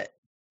about it.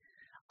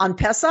 On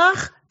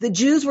Pesach, the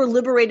Jews were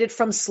liberated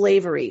from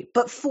slavery,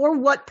 but for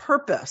what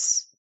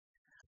purpose?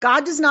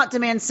 God does not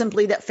demand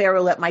simply that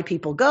Pharaoh let my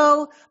people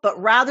go,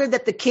 but rather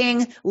that the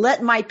king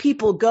let my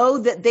people go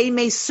that they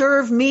may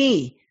serve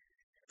me.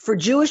 For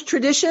Jewish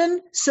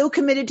tradition, so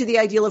committed to the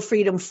ideal of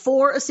freedom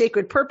for a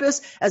sacred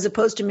purpose, as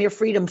opposed to mere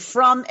freedom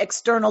from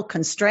external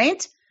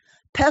constraint,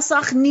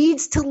 Pesach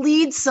needs to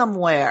lead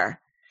somewhere.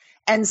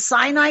 And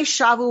Sinai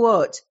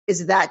Shavuot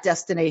is that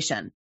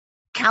destination.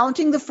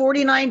 Counting the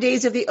 49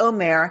 days of the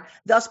Omer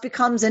thus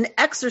becomes an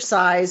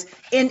exercise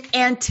in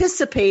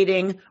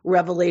anticipating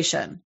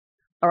revelation.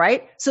 All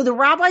right. So the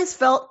rabbis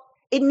felt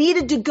it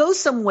needed to go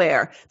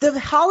somewhere. The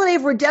holiday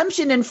of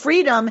redemption and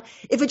freedom,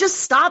 if it just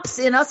stops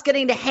in us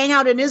getting to hang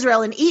out in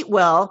Israel and eat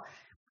well,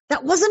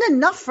 that wasn't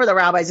enough for the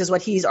rabbis, is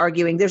what he's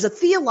arguing. There's a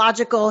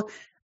theological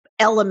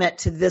element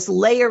to this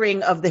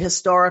layering of the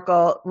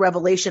historical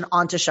revelation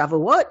onto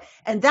Shavuot.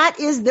 And that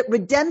is that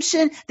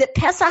redemption, that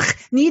Pesach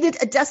needed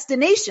a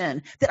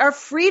destination, that our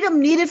freedom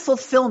needed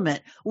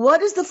fulfillment.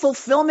 What is the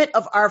fulfillment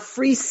of our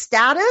free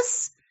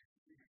status?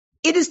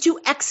 It is to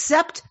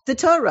accept the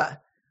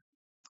Torah.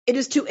 It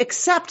is to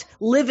accept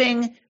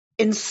living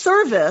in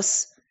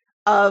service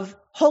of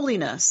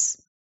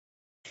holiness.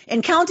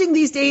 In counting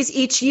these days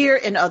each year,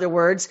 in other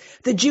words,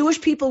 the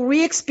Jewish people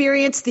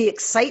re-experience the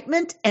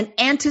excitement and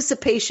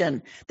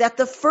anticipation that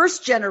the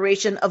first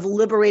generation of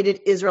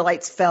liberated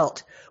Israelites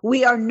felt.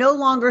 We are no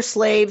longer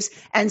slaves,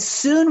 and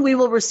soon we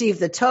will receive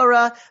the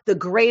Torah, the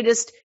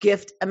greatest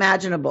gift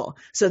imaginable.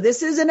 So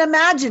this is an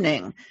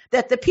imagining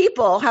that the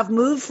people have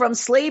moved from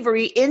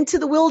slavery into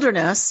the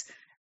wilderness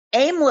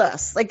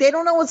aimless. Like they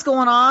don't know what's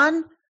going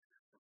on.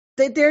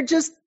 They're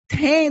just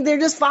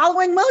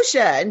following Moshe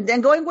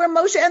and going where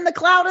Moshe and the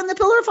cloud and the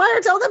pillar of fire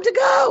tell them to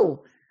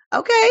go.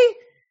 Okay,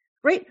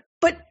 right?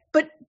 But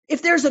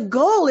if there's a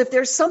goal, if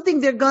there's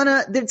something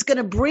that's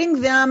gonna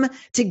bring them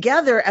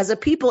together as a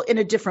people in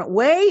a different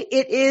way,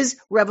 it is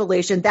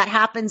revelation that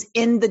happens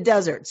in the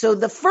desert. So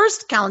the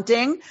first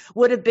counting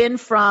would have been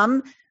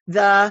from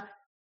the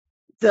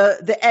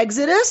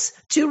Exodus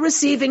to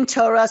receiving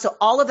Torah. So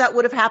all of that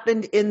would have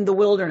happened in the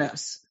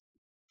wilderness.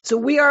 So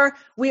we are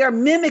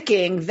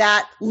mimicking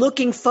that,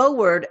 looking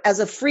forward as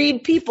a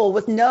freed people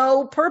with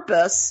no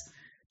purpose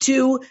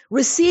to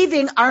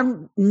receiving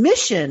our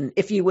mission,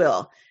 if you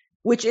will,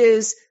 which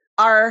is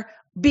our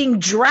being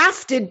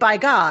drafted by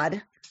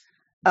God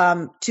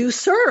to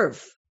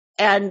serve.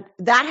 And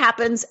that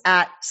happens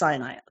at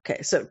Sinai.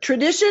 Okay, so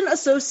tradition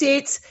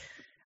associates,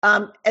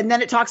 and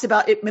then it talks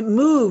about it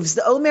moves.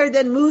 The Omer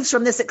then moves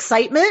from this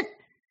excitement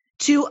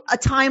to a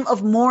time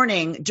of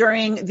mourning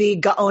during the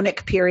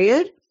Gaonic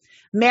period.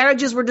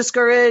 Marriages were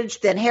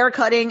discouraged, then hair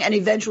cutting, and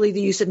eventually the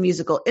use of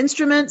musical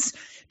instruments.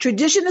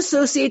 Tradition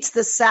associates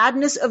the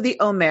sadness of the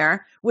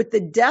Omer with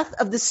the death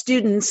of the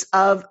students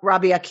of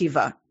Rabbi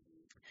Akiva.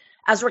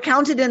 As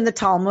recounted in the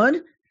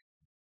Talmud,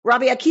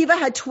 Rabbi Akiva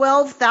had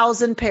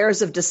 12,000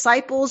 pairs of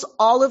disciples,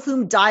 all of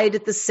whom died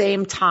at the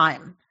same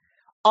time.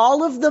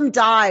 All of them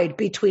died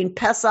between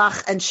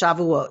Pesach and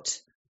Shavuot.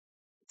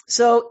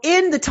 So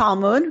in the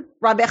Talmud,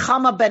 Rabbi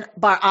Chama ben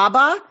Bar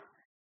Abba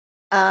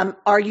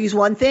argues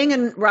one thing,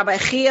 and Rabbi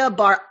Chia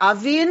bar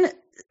Avin,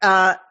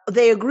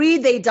 they agree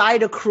they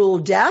died a cruel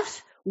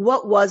death.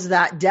 What was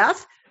that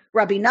death?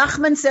 Rabbi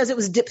Nachman says it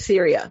was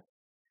diphtheria.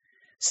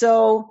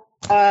 So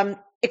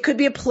it could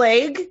be a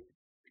plague,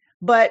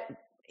 but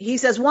he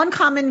says one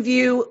common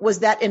view was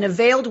that in a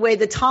veiled way,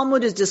 the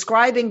Talmud is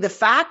describing the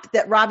fact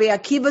that Rabbi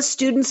Akiva's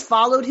students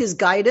followed his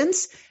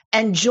guidance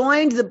and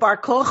joined the Bar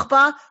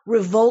Kokhba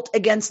revolt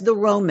against the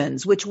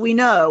Romans, which we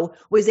know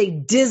was a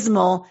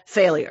dismal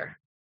failure.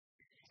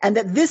 And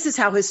that this is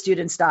how his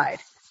students died,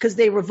 because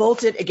they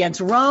revolted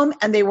against Rome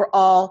and they were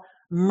all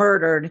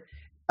murdered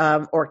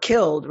or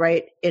killed,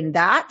 right? In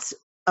that,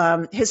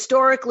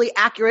 historically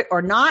accurate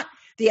or not,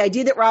 the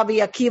idea that Rabbi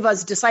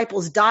Akiva's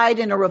disciples died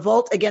in a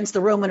revolt against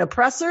the Roman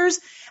oppressors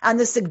and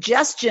the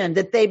suggestion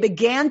that they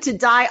began to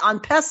die on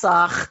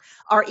Pesach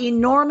are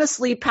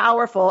enormously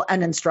powerful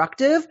and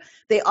instructive.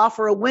 They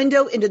offer a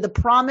window into the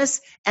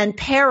promise and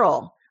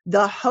peril,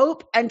 the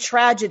hope and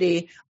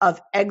tragedy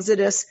of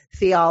Exodus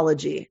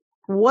theology.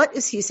 What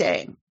is he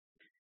saying?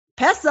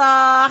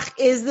 Pesach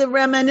is the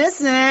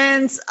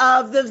reminiscence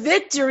of the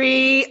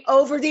victory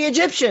over the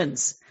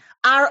Egyptians,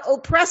 our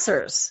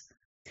oppressors.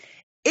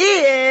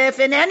 If,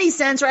 in any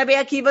sense, Rabbi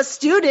Akiva's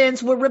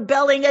students were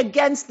rebelling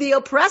against the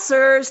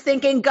oppressors,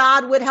 thinking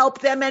God would help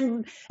them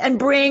and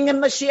bring a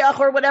Mashiach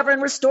or whatever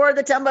and restore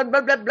the temple,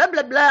 blah, blah, blah,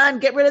 blah, blah,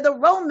 and get rid of the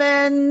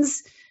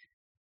Romans,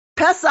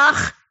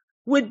 Pesach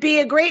would be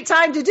a great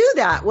time to do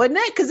that, wouldn't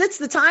it? Because it's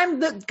the time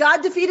that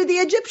God defeated the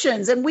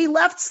Egyptians and we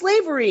left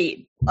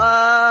slavery.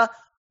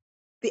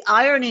 The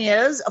irony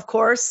is, of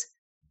course,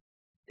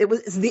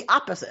 it's the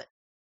opposite.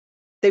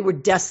 They were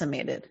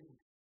decimated.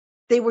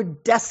 They were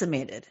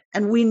decimated.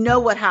 And we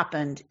know what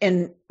happened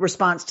in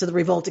response to the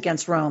revolt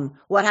against Rome.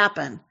 What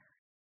happened?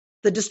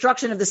 The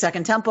destruction of the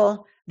Second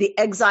Temple, the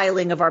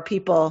exiling of our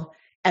people,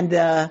 and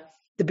the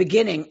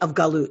beginning of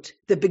Galut,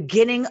 the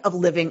beginning of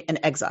living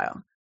in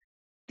exile.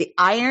 The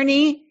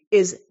irony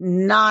is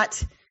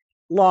not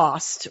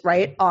lost,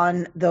 right,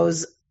 on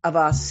those of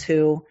us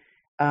who,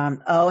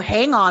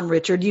 hang on,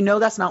 Richard, you know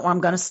that's not where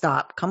I'm going to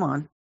stop. Come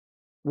on.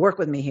 Work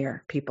with me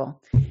here,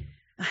 people.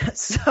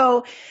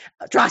 So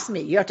trust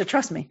me. You have to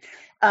trust me.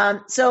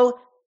 So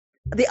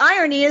the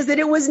irony is that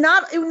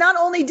not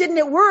only didn't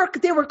it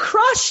work, they were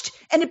crushed,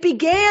 and it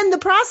began the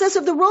process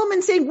of the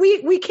Romans saying,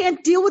 we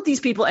can't deal with these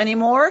people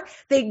anymore.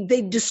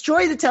 They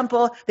destroy the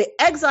temple. They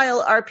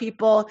exile our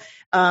people.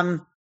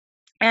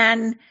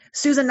 And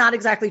Susan, not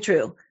exactly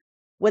true.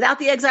 Without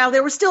the exile,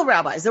 there were still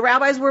rabbis. The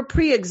rabbis were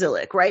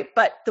pre-exilic, right?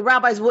 But the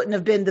rabbis wouldn't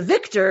have been the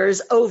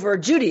victors over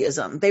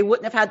Judaism. They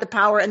wouldn't have had the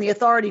power and the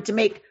authority to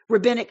make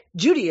rabbinic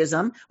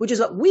Judaism, which is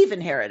what we've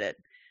inherited,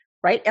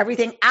 right?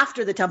 Everything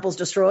after the temple's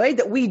destroyed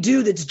that we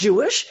do that's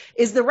Jewish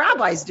is the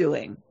rabbis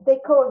doing. They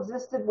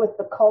coexisted with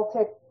the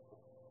cultic.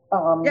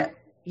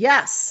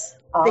 Yes,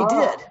 they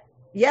did.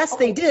 Yes,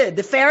 they did.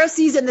 The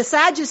Pharisees and the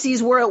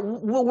Sadducees were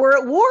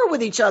at war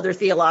with each other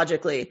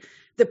theologically.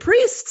 The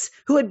priests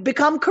who had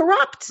become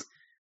corrupt,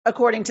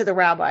 according to the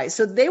rabbis.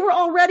 So they were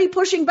already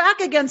pushing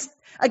back against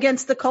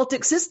the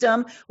cultic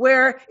system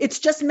where it's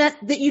just meant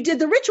that you did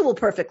the ritual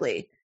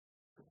perfectly.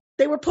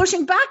 They were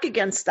pushing back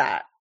against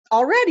that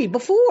already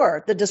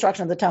before the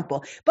destruction of the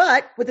temple.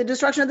 But with the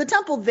destruction of the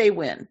temple, they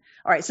win.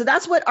 All right, so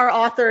that's what our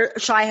author,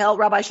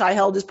 Rabbi Shai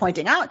Held, is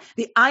pointing out.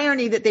 The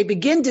irony that they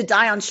begin to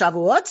die on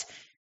Shavuot,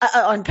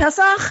 on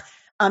Pesach,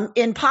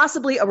 in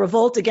possibly a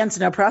revolt against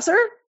an oppressor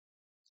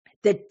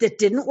that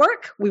didn't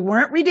work. We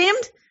weren't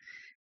redeemed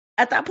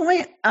at that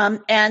point.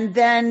 And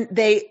then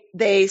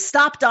they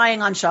stopped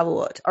dying on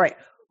Shavuot. All right.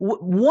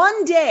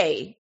 One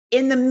day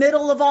in the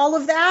middle of all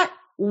of that,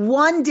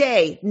 one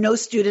day, no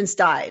students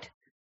died.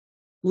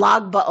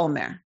 Lag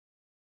BaOmer,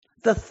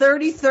 the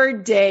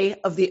 33rd day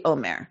of the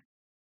Omer.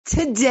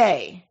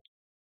 Today,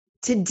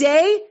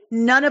 Today,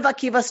 none of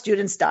Akiva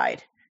students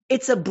died.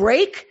 It's a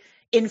break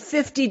in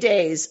 50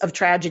 days of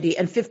tragedy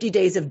and 50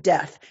 days of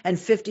death and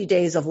 50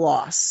 days of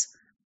loss.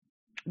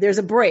 There's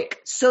a break.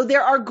 So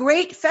there are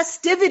great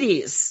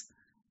festivities.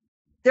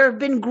 There have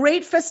been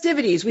great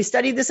festivities. We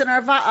studied this in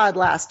our Va'ad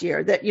last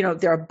year, that,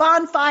 there are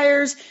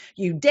bonfires,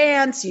 you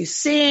dance, you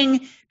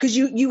sing, because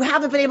you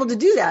haven't been able to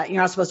do that.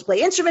 You're not supposed to play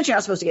instruments. You're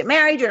not supposed to get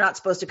married. You're not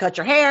supposed to cut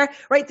your hair,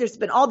 right? There's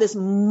been all this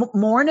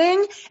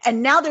mourning,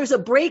 and now there's a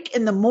break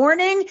in the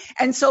morning.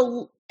 And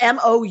so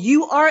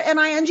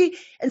mourning.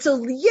 And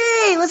so,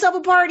 yay, let's have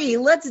a party.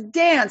 Let's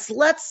dance.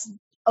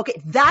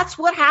 Okay, that's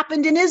what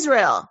happened in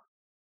Israel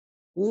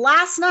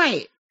last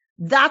night.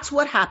 That's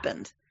what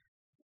happened.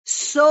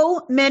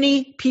 So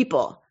many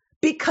people,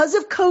 because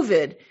of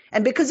COVID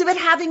and because of it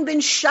having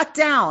been shut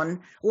down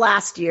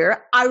last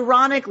year,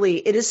 ironically,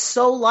 it is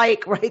so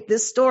like, right,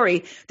 this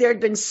story, there had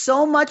been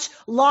so much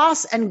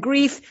loss and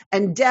grief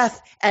and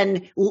death.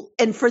 And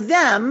for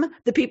them,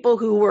 the people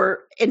who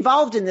were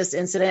involved in this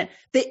incident,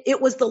 it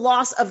was the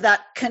loss of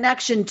that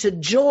connection to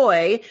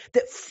joy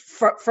that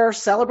for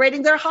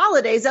celebrating their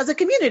holidays as a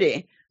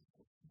community,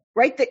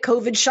 right? That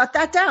COVID shut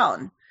that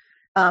down.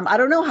 I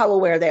don't know how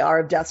aware they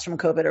are of deaths from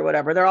COVID or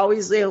whatever. They're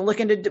always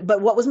looking to,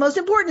 but what was most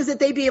important is that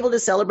they be able to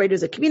celebrate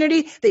as a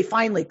community. They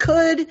finally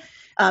could.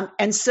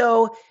 And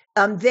so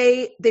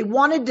they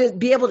wanted to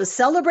be able to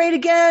celebrate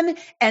again.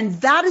 And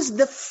that is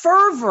the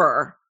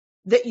fervor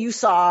that you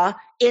saw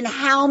in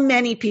how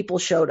many people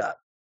showed up,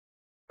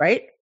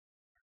 right?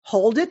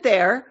 Hold it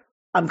there.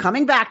 I'm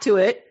coming back to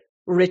it.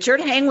 Richard,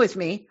 hang with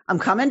me. I'm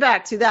coming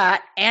back to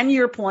that and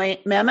your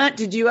point. Mehmet,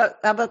 did you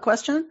have a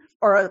question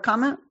or a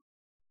comment?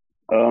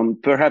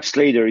 Perhaps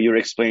later. You're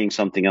explaining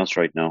something else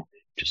right now.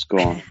 Just go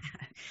on.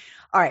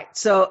 All right.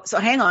 So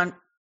hang on.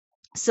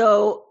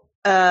 So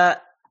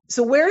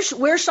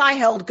where's Shai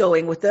Held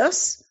going with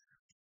this?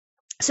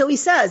 So he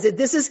says that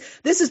this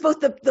is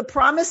both the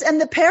promise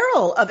and the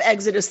peril of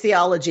Exodus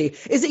theology.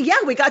 Is it?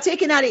 Yeah, we got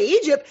taken out of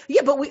Egypt.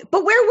 Yeah, but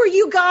where were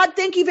you, God?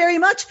 Thank you very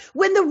much.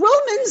 When the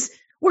Romans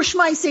were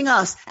schmeicing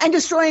us and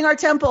destroying our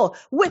temple.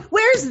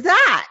 Where's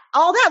that?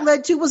 All that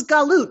led to was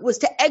galut, was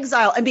to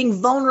exile and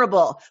being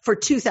vulnerable for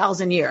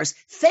 2,000 years.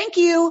 Thank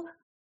you.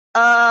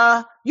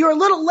 You're a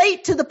little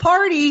late to the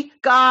party,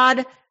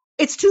 God.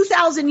 It's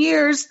 2,000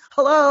 years.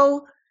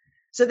 Hello.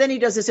 So then he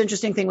does this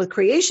interesting thing with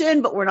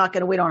creation, but we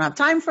don't have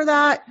time for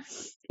that,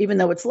 even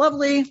though it's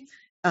lovely.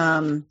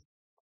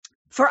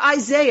 For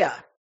Isaiah,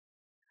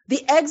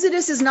 the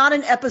Exodus is not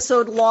an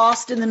episode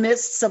lost in the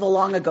midst of a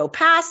long ago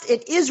past.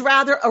 It is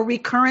rather a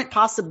recurrent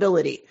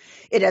possibility.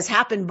 It has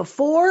happened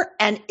before,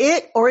 and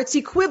it or its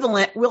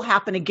equivalent will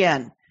happen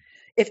again.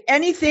 If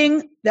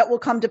anything that will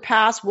come to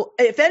pass, what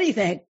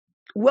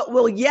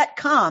will yet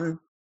come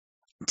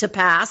to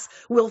pass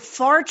will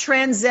far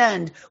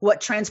transcend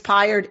what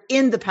transpired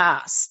in the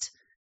past.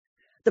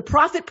 The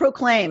prophet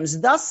proclaims,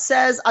 "Thus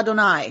says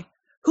Adonai,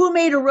 who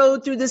made a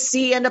road through the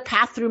sea and a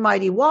path through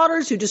mighty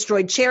waters, who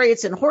destroyed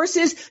chariots and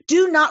horses.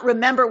 Do not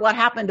remember what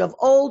happened of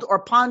old or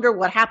ponder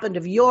what happened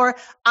of yore.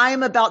 I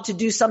am about to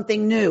do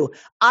something new.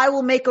 I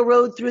will make a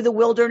road through the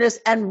wilderness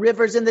and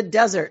rivers in the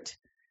desert."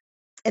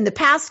 In the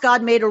past,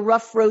 God made a road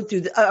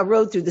through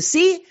the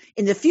sea.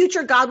 In the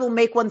future, God will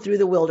make one through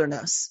the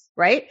wilderness,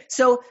 right?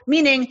 So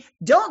meaning,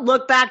 don't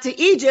look back to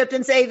Egypt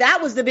and say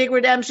that was the big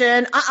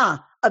redemption.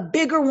 A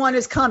bigger one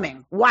is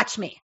coming. Watch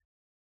me,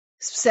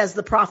 says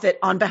the prophet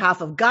on behalf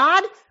of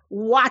God.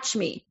 Watch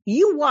me.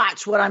 You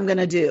watch what I'm going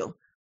to do.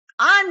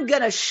 I'm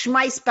going to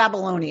schmeiss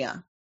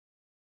Babylonia.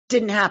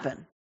 Didn't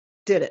happen.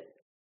 Did it?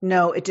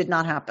 No, it did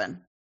not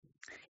happen.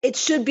 It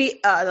should be,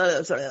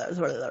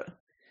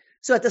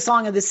 so at the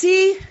Song of the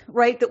Sea,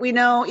 right, that we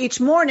know each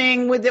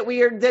morning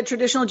that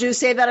traditional Jews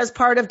say that as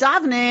part of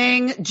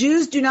davening.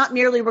 Jews do not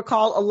merely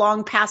recall a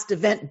long past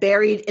event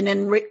buried in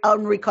an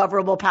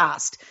unrecoverable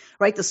past,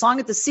 right? The Song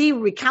at the Sea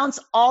recounts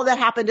all that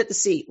happened at the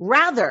sea.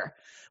 Rather,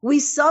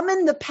 we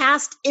summon the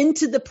past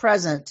into the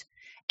present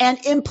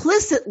and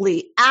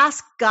implicitly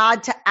ask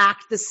God to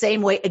act the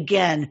same way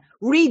again.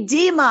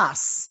 Redeem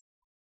us.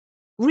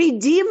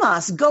 Redeem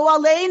us. Go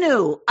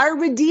aleinu, our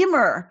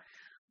Redeemer.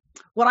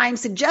 What I'm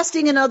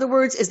suggesting, in other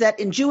words, is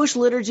that in Jewish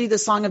liturgy, the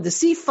Song of the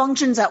Sea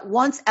functions at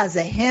once as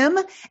a hymn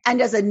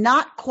and as a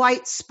not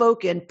quite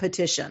spoken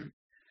petition.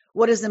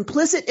 What is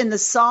implicit in the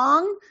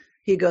song,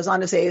 he goes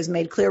on to say, is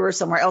made clearer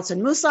somewhere else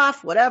in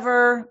Musaf,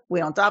 whatever. We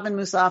don't daven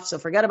Musaf, so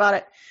forget about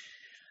it.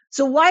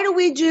 So why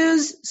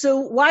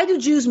do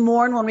Jews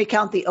mourn when we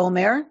count the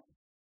Omer?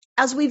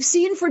 As we've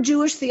seen for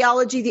Jewish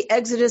theology, the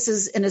Exodus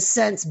is, in a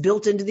sense,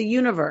 built into the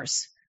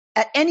universe.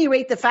 At any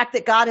rate, the fact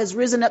that God has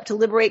risen up to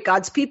liberate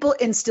God's people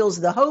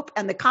instills the hope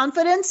and the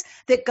confidence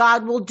that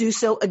God will do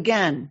so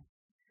again.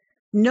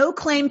 No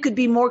claim could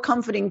be more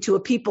comforting to a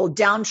people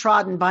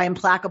downtrodden by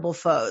implacable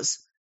foes.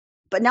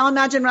 But now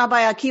imagine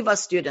Rabbi Akiva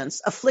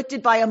students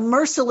afflicted by a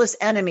merciless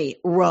enemy,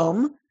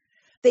 Rome.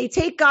 They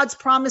take God's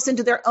promise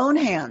into their own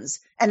hands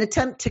and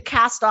attempt to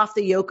cast off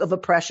the yoke of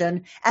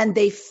oppression, and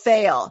they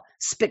fail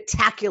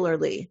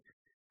spectacularly.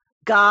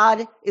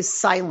 God is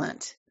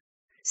silent.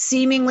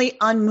 seemingly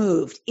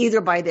unmoved,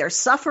 either by their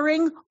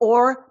suffering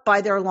or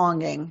by their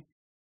longing.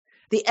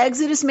 The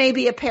Exodus may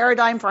be a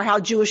paradigm for how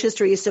Jewish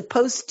history is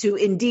supposed to,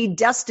 indeed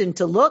destined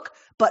to look,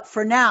 but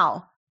for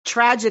now,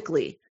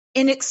 tragically,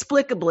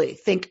 inexplicably,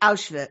 think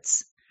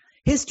Auschwitz.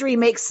 History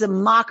makes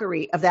some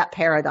mockery of that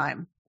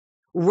paradigm.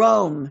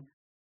 Rome,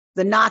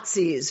 the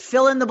Nazis,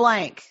 fill in the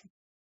blank,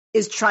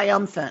 is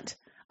triumphant.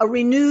 A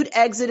renewed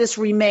Exodus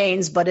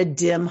remains but a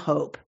dim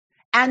hope.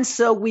 And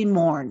so we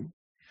mourn.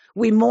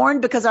 We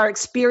mourn because our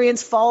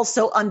experience falls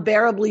so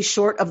unbearably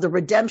short of the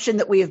redemption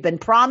that we have been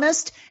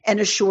promised and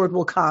assured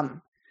will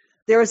come.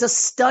 There is a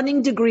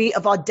stunning degree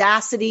of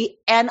audacity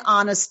and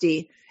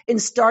honesty in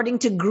starting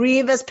to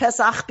grieve as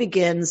Pesach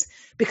begins,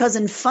 because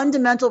in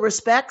fundamental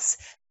respects,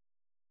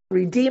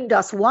 redeemed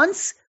us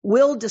once,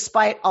 will,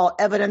 despite all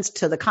evidence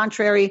to the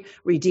contrary,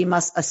 redeem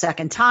us a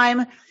second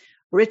time.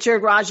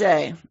 Richard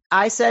Rajay,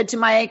 I said to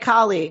my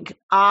colleague,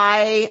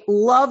 I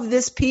love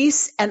this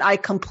piece and I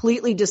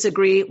completely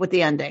disagree with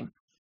the ending.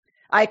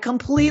 I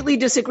completely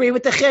disagree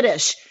with the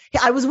Chiddush.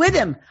 I was with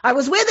him.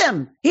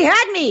 He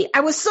had me. I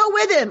was so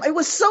with him. I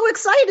was so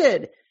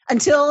excited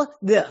until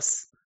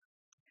this.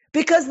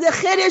 Because the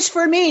Chiddush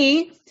for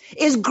me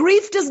is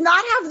grief does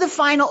not have the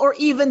final or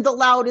even the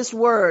loudest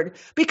word,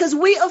 because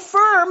we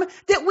affirm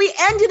that we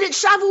ended at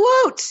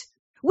Shavuot.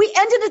 We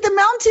ended at the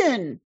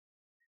mountain.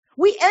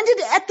 We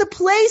ended at the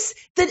place,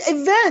 the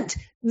event,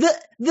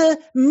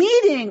 the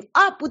meeting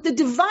up with the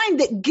divine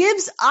that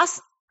gives us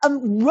a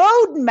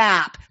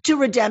roadmap to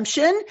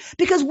redemption,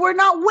 because we're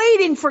not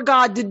waiting for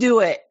God to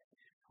do it.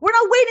 We're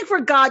not waiting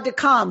for God to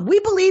come. We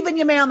believe in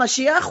Yemei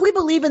HaMashiach. We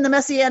believe in the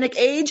Messianic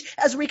age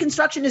as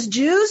Reconstructionist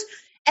Jews.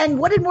 And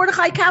what did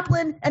Mordechai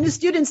Kaplan and his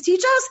students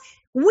teach us?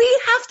 We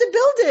have to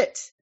build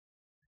it.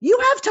 You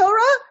have Torah.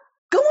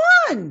 Go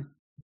on.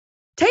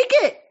 Take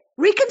it.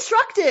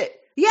 Reconstruct it.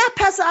 Yeah,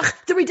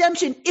 Pesach, the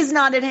redemption is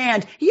not at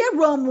hand. Yeah,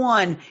 Rome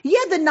won.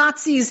 Yeah, the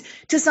Nazis,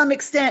 to some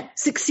extent,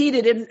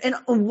 succeeded in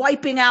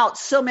wiping out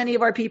so many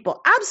of our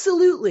people.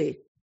 Absolutely.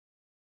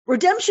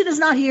 Redemption is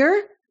not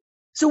here.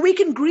 So we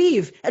can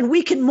grieve and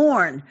we can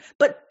mourn.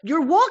 But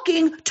you're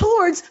walking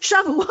towards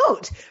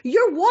Shavuot.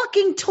 You're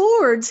walking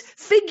towards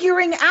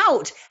figuring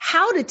out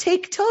how to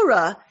take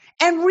Torah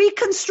and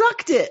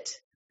reconstruct it.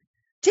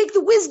 Take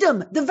the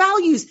wisdom, the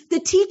values,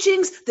 the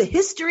teachings, the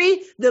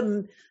history,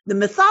 the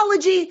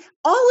mythology,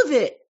 all of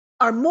it,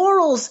 our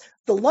morals,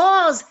 the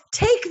laws,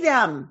 take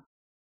them,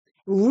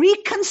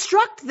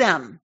 reconstruct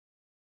them.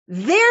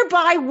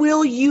 Thereby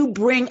will you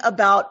bring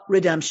about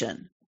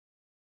redemption.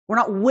 We're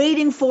not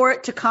waiting for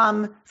it to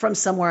come from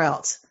somewhere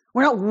else.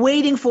 We're not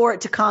waiting for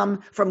it to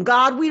come from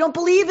God. We don't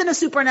believe in a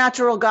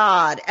supernatural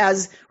God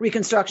as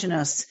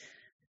Reconstructionists.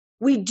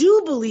 We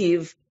do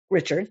believe,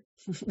 Richard,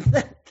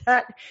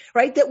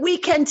 that we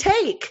can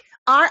take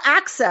our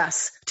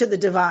access to the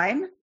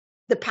divine,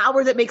 the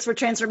power that makes for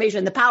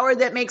transformation, the power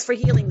that makes for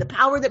healing, the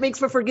power that makes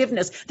for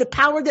forgiveness, the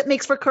power that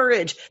makes for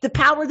courage, the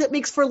power that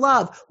makes for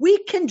love. We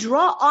can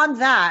draw on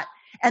that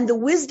and the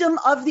wisdom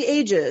of the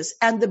ages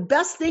and the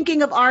best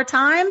thinking of our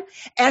time,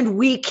 and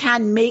we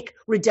can make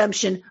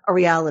redemption a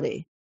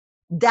reality.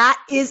 That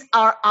is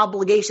our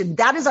obligation.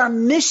 That is our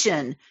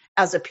mission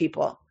as a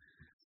people.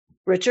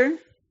 Richard?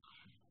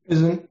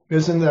 Isn't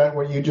that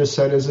what you just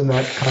said? Isn't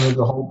that kind of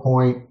the whole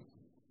point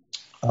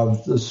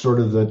of the sort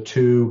of the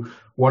two?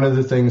 One of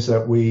the things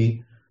that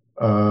we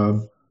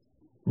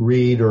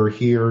read or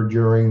hear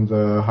during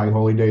the High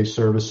Holy Day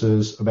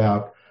services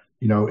about,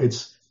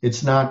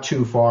 it's not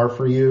too far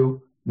for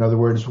you. In other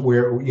words,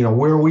 where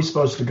are we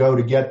supposed to go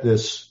to get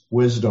this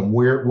wisdom?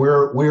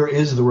 Where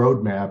is the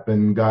roadmap?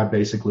 And God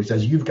basically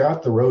says, you've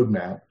got the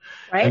roadmap.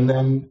 Right. And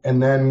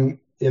then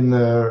in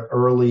the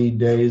early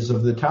days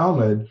of the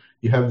Talmud,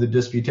 you have the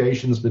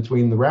disputations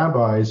between the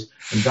rabbis,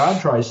 and God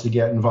tries to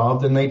get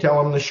involved, and they tell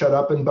him to shut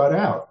up and butt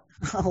out.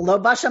 Lo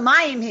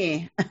bashamayim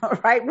he,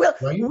 right?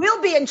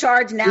 We'll be in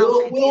charge now.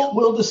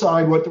 We'll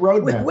decide what the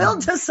roadmap. We'll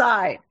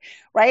decide,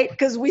 right?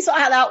 Because we saw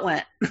how that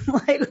went.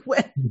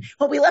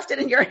 When we left it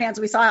in your hands,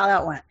 we saw how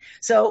that went.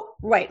 So,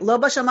 right, lo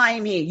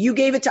bashamayim he. You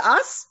gave it to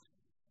us.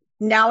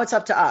 Now it's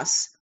up to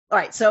us. All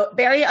right. So,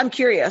 Barry, I'm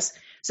curious.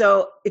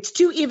 So it's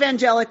too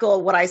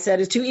evangelical. What I said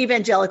is too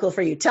evangelical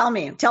for you. Tell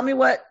me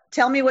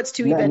what's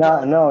too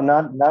evangelical. No,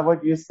 not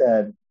what you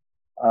said.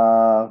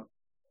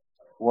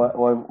 What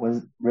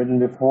was written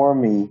before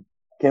me.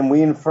 Can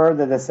we infer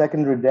that the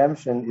second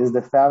redemption is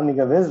the founding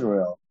of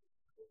Israel?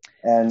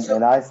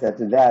 And I said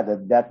to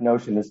that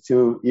notion is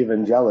too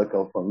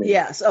evangelical for me.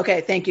 Yes.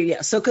 Okay. Thank you.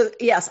 Yes. So,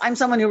 yes, I'm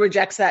someone who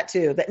rejects that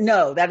too.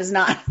 That is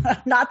not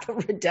the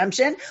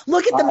redemption.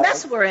 Look at the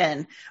mess we're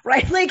in,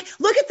 right? Like,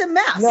 look at the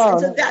mess. No,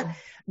 so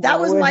that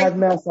was we had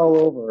mess all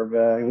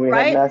over. We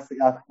had mess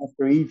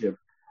after Egypt.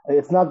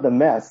 It's not the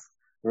mess,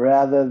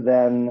 rather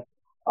than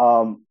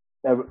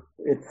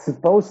it's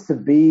supposed to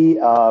be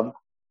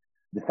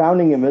the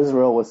founding of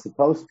Israel was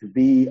supposed to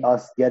be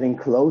us getting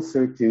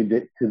closer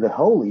to the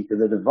holy, to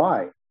the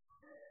divine.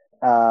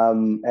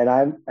 and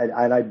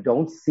I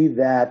don't see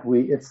that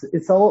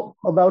it's all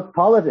about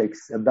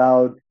politics,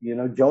 about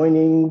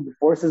joining the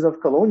forces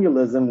of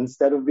colonialism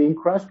instead of being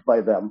crushed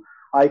by them.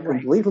 I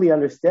completely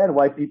understand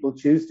why people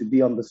choose to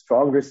be on the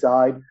stronger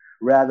side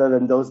rather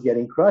than those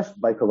getting crushed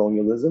by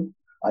colonialism.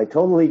 I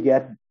totally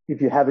get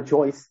if you have a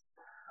choice,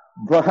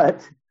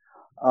 but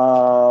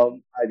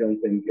I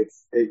don't think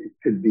it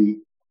could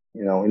be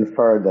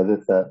inferred that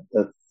it's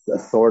a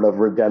sort of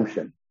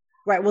redemption.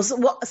 Right. Well,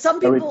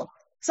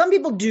 some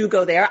people do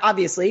go there,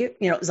 obviously,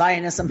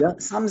 Zionism,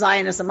 some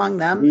Zionists among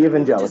them, the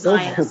evangelicals,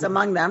 Zionists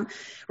among them,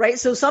 right?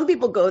 So some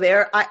people go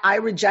there. I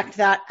reject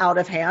that out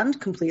of hand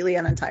completely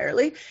and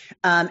entirely.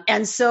 But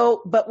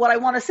what I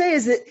want to say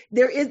is that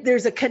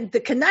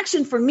the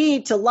connection for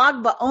me to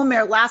Lag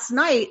BaOmer last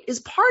night is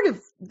part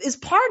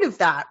of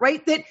that,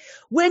 right? That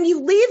when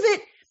you leave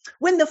it,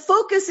 when the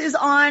focus is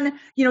on,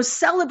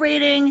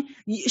 celebrating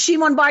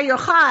Shimon Bar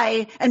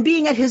Yochai and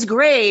being at his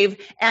grave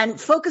and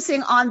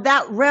focusing on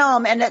that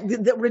realm and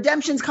the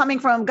redemption's coming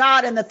from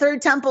God and the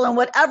third temple and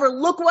whatever,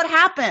 look what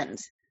happened.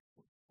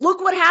 Look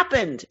what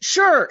happened.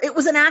 Sure, it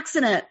was an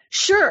accident.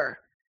 Sure.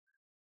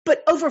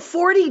 But over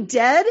 40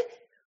 dead?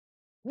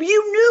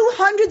 You knew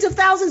hundreds of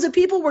thousands of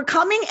people were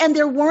coming and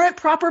there weren't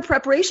proper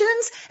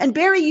preparations. And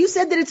Barry, you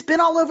said that it's been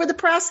all over the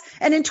press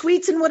and in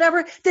tweets and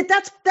whatever,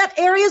 that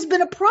area's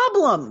been a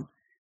problem.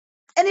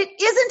 And it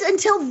isn't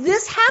until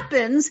this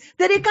happens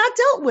that it got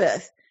dealt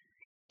with.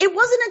 It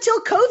wasn't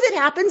until COVID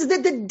happens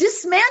that the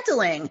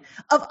dismantling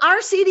of our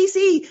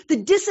CDC,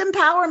 the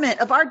disempowerment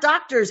of our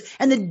doctors,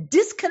 and the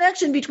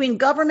disconnection between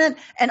government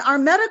and our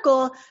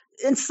medical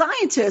and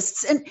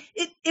scientists. And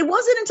it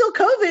wasn't until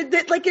COVID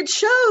that it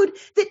showed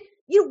that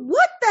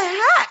what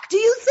the heck do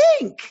you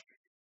think?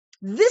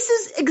 This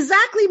is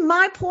exactly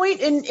my point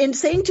in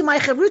saying to my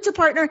Chavruta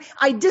partner,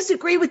 I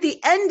disagree with the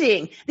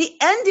ending. The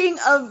ending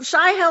of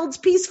Shai Held's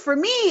piece for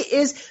me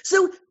is,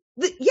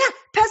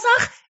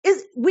 Pesach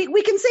is,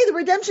 we can say the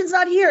redemption's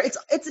not here.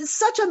 It's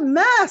such a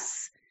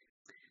mess.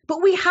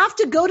 But we have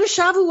to go to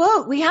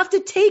Shavuot. We have to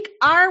take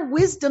our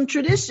wisdom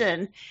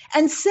tradition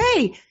and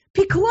say,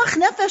 Pikuach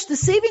Nefesh, the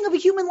saving of a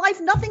human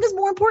life, nothing is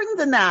more important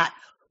than that.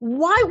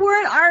 Why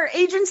weren't our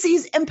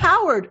agencies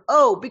empowered?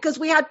 Oh, because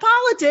we had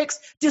politics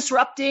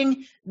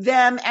disrupting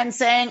them and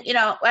saying,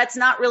 that's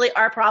not really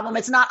our problem.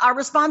 It's not our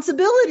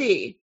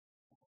responsibility.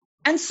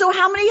 And so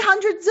how many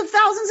hundreds of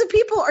thousands of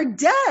people are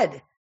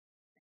dead?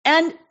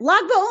 And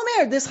Lag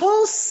BaOmer, this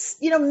whole,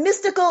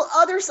 mystical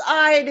other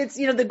side, it's,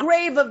 the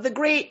grave of the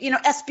great,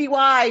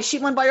 SBY,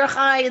 Shimon Bar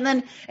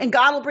Yochai, and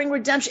God will bring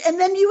redemption. And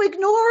then you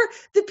ignore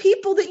the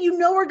people that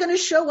are going to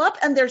show up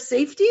and their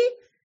safety.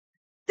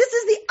 This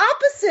is the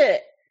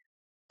opposite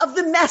of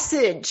the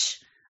message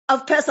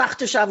of Pesach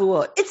to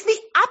Shavuot. It's the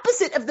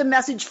opposite of the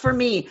message for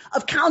me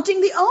of counting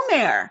the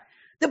Omer.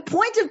 The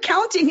point of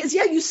counting is,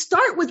 you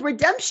start with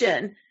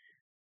redemption.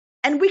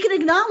 And we can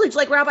acknowledge,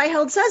 like Rabbi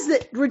Held says,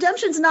 that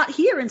redemption's not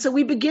here. And so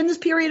we begin this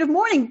period of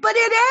mourning, but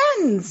it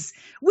ends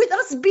with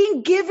us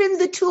being given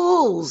the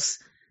tools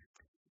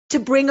to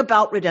bring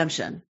about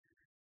redemption.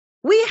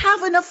 We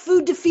have enough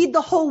food to feed the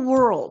whole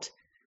world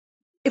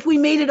if we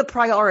made it a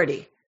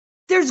priority.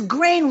 There's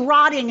grain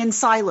rotting in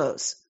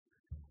silos.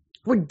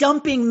 We're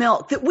dumping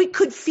milk that we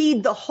could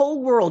feed the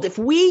whole world if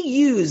we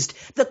used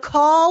the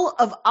call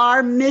of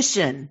our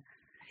mission.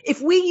 If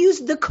we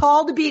used the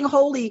call to being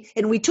holy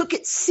and we took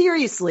it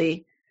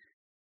seriously,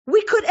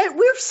 we're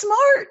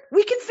smart.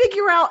 We can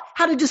figure out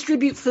how to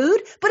distribute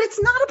food, but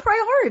it's not a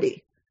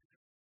priority.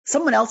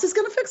 Someone else is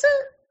going to fix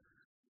it?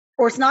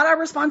 Or it's not our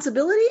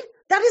responsibility?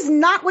 That is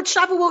not what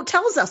Shavuot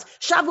tells us.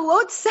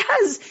 Shavuot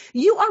says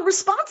you are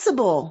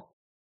responsible.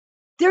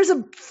 There's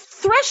a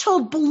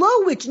threshold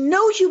below which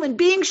no human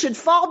being should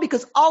fall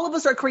because all of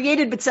us are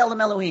created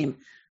b'tselem Elohim.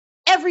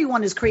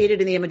 Everyone is created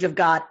in the image of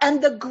God.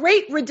 And the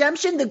great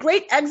redemption, the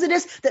great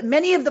exodus that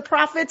many of the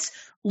prophets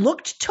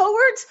looked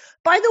towards,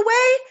 by the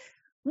way,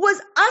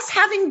 was us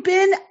having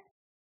been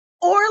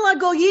Or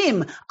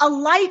LaGoyim, a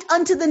light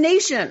unto the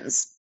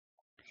nations.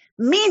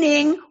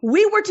 Meaning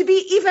we were to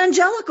be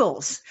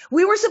evangelicals.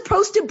 We were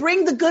supposed to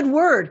bring the good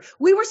word.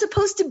 We were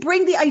supposed to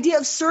bring the idea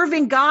of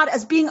serving God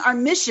as being our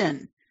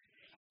mission.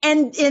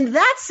 And in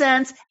that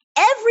sense,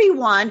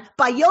 everyone,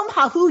 Bayom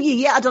Hahu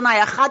Yiyeh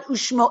Adonai Echad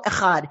Ushmo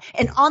Echad.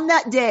 And on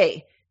that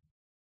day,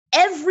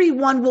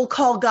 everyone will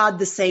call God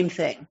the same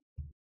thing.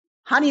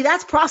 Honey,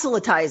 that's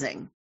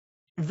proselytizing.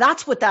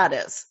 That's what that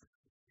is.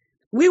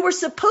 We were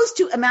supposed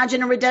to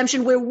imagine a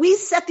redemption where we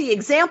set the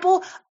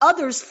example,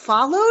 others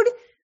followed,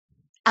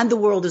 and the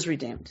world is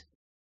redeemed.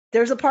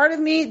 There's a part of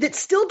me that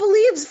still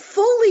believes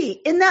fully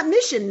in that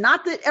mission.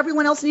 Not that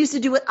everyone else needs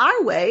to do it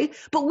our way,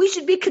 but we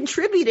should be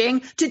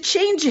contributing to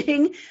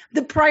changing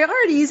the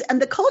priorities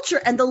and the culture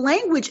and the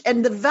language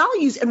and the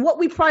values and what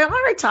we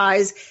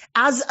prioritize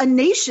as a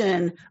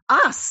nation,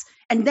 us.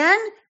 And then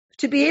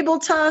to be able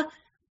to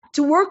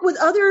work with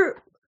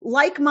other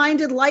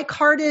like-minded,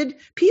 like-hearted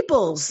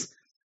peoples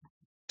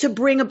to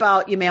bring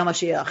about Yemei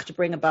HaMashiach, to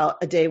bring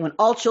about a day when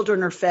all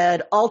children are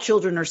fed, all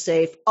children are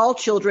safe, all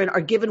children are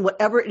given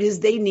whatever it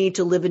is they need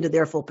to live into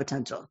their full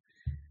potential.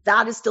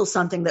 That is still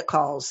something that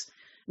calls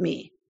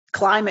me.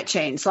 Climate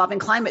change, solving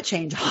climate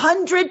change,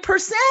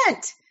 100%.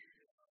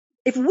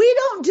 If we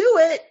don't do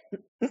it,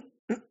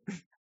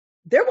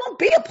 there won't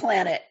be a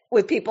planet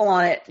with people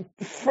on it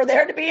for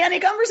there to be any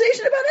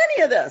conversation about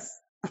any of this,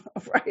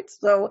 right?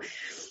 So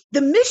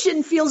the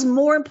mission feels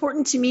more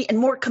important to me and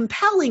more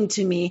compelling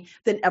to me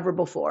than ever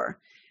before.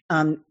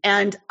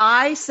 And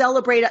I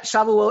celebrate at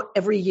Shavuot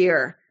every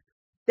year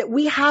that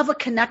we have a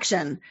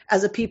connection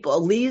as a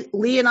people.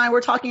 Lee and I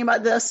were talking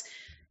about this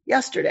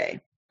yesterday,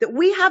 that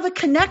we have a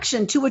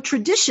connection to a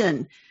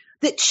tradition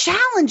that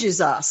challenges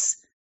us.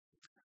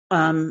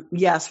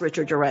 Yes,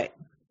 Richard, you're right.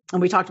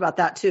 And we talked about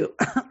that too,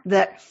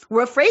 that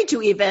we're afraid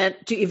to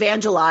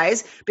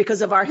evangelize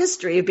because of our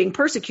history of being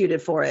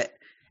persecuted for it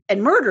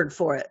and murdered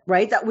for it,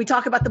 right? That we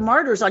talk about the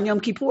martyrs on Yom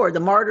Kippur, the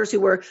martyrs who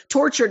were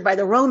tortured by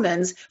the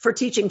Romans for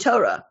teaching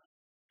Torah,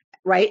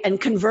 right? And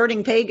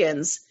converting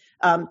pagans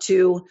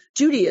to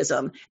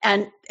Judaism.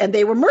 And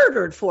they were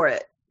murdered for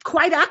it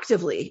quite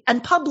actively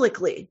and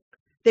publicly.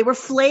 They were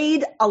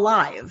flayed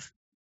alive,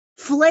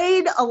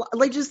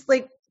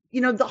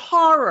 the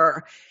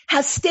horror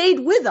has stayed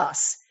with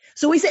us.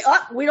 So we say,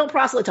 we don't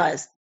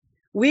proselytize.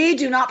 We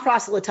do not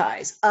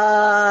proselytize.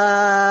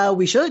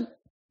 We should.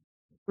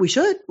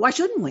 Why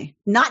shouldn't we?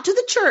 Not to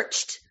the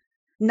church,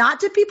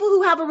 not to people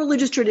who have a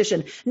religious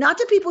tradition, not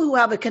to people who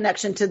have a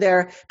connection to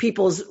their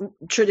people's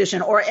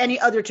tradition or any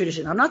other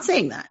tradition. I'm not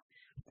saying that.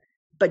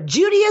 But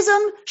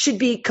Judaism should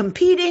be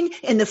competing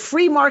in the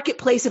free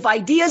marketplace of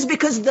ideas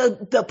because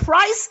the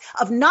price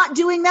of not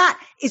doing that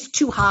is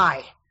too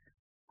high.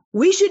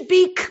 We should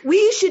be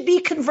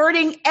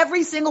converting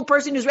every single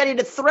person who's ready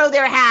to throw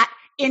their hat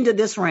into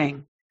this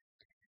ring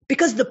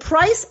because the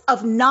price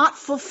of not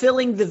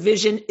fulfilling the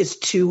vision is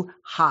too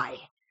high.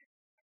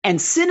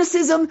 And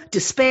cynicism,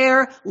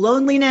 despair,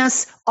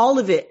 loneliness, all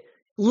of it,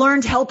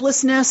 learned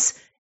helplessness,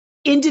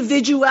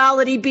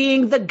 individuality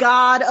being the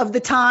god of the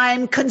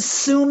time,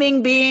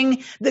 consuming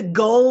being the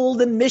goal,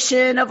 the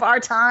mission of our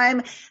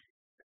time,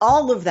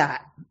 all of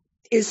that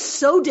is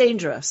so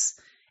dangerous.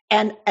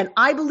 And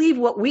I believe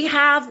what we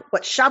have,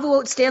 what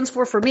Shavuot stands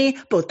for me,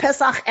 both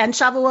Pesach and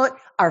Shavuot,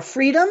 are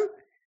freedom.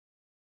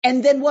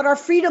 And then what our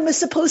freedom is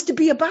supposed to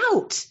be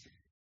about.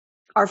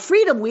 Our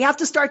freedom, we have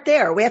to start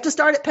there. We have to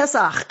start at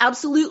Pesach.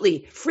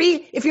 Absolutely.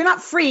 Free. If you're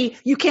not free,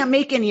 you can't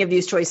make any of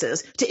these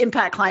choices to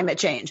impact climate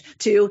change,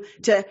 to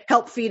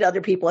help feed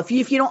other people. If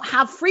you don't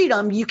have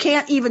freedom, you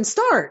can't even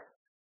start.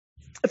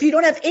 If you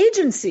don't have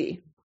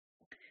agency.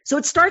 So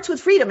it starts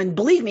with freedom. And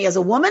believe me, as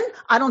a woman,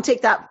 I don't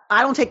take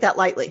that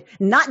lightly.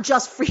 Not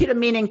just freedom,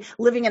 meaning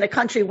living in a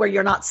country where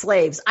you're not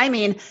slaves. I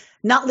mean,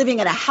 not living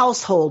in a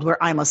household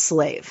where I'm a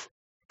slave.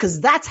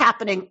 Because that's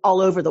happening all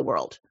over the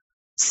world.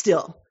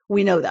 Still,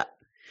 we know that.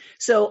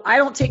 So I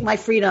don't take my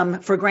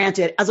freedom for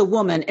granted as a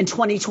woman in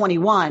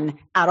 2021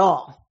 at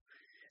all.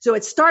 So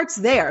it starts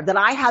there, that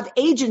I have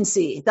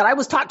agency, that I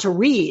was taught to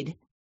read.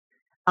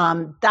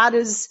 That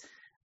is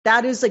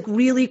like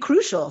really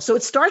crucial. So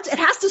it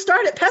has to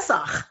start at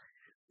Pesach,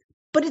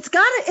 but it's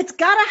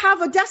gotta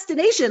have a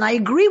destination. I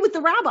agree with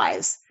the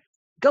rabbis.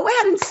 Go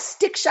ahead and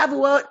stick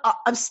Shavuot,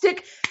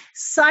 stick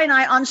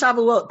Sinai on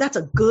Shavuot. That's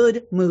a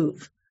good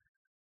move.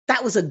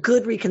 That was a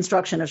good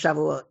reconstruction of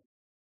Shavuot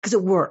because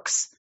it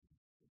works.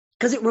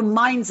 Because it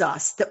reminds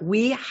us that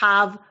we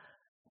have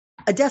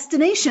a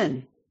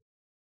destination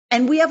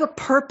and we have a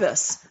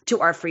purpose to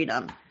our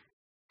freedom.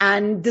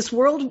 And this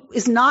world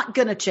is not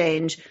going to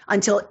change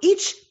until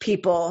each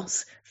people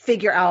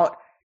figure out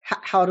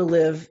how to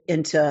live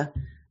into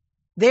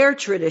their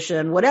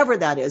tradition, whatever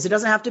that is. It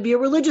doesn't have to be a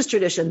religious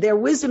tradition, their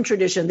wisdom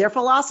tradition, their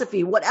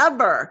philosophy,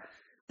 whatever,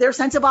 their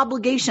sense of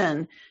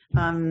obligation.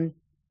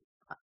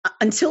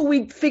 Until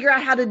we figure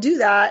out how to do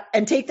that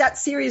and take that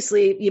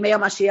seriously, Yemei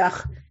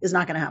HaMashiach is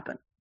not going to happen.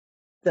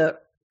 The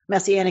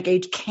Messianic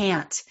age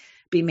can't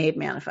be made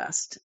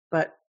manifest.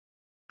 But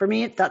for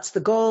me, that's the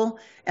goal.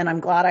 And I'm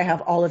glad I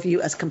have all of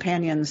you as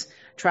companions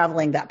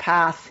traveling that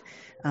path,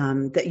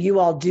 that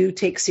you all do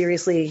take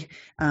seriously,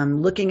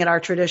 looking at our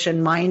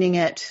tradition, mining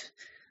it,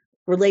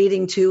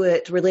 relating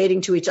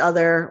to each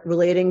other,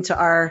 relating to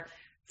our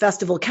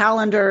festival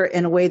calendar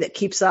in a way that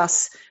keeps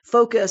us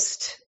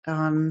focused.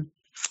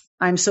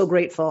 I'm so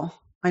grateful.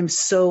 I'm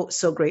so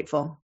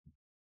grateful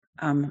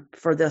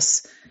for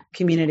this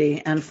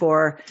community and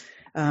for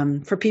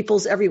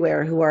peoples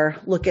everywhere who are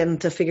looking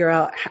to figure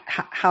out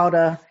how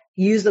to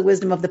use the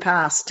wisdom of the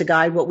past to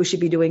guide what we should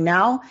be doing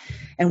now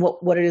and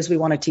what it is we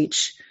want to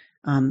teach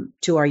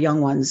to our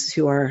young ones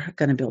who are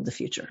going to build the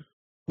future.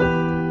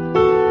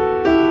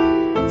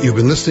 You've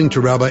been listening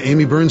to Rabbi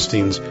Amy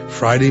Bernstein's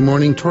Friday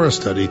morning Torah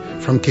study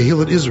from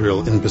Kehillat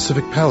Israel in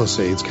Pacific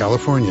Palisades,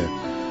 California.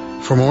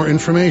 For more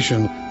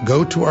information,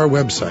 go to our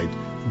website,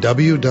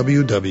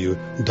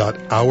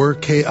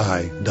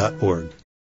 www.ourki.org.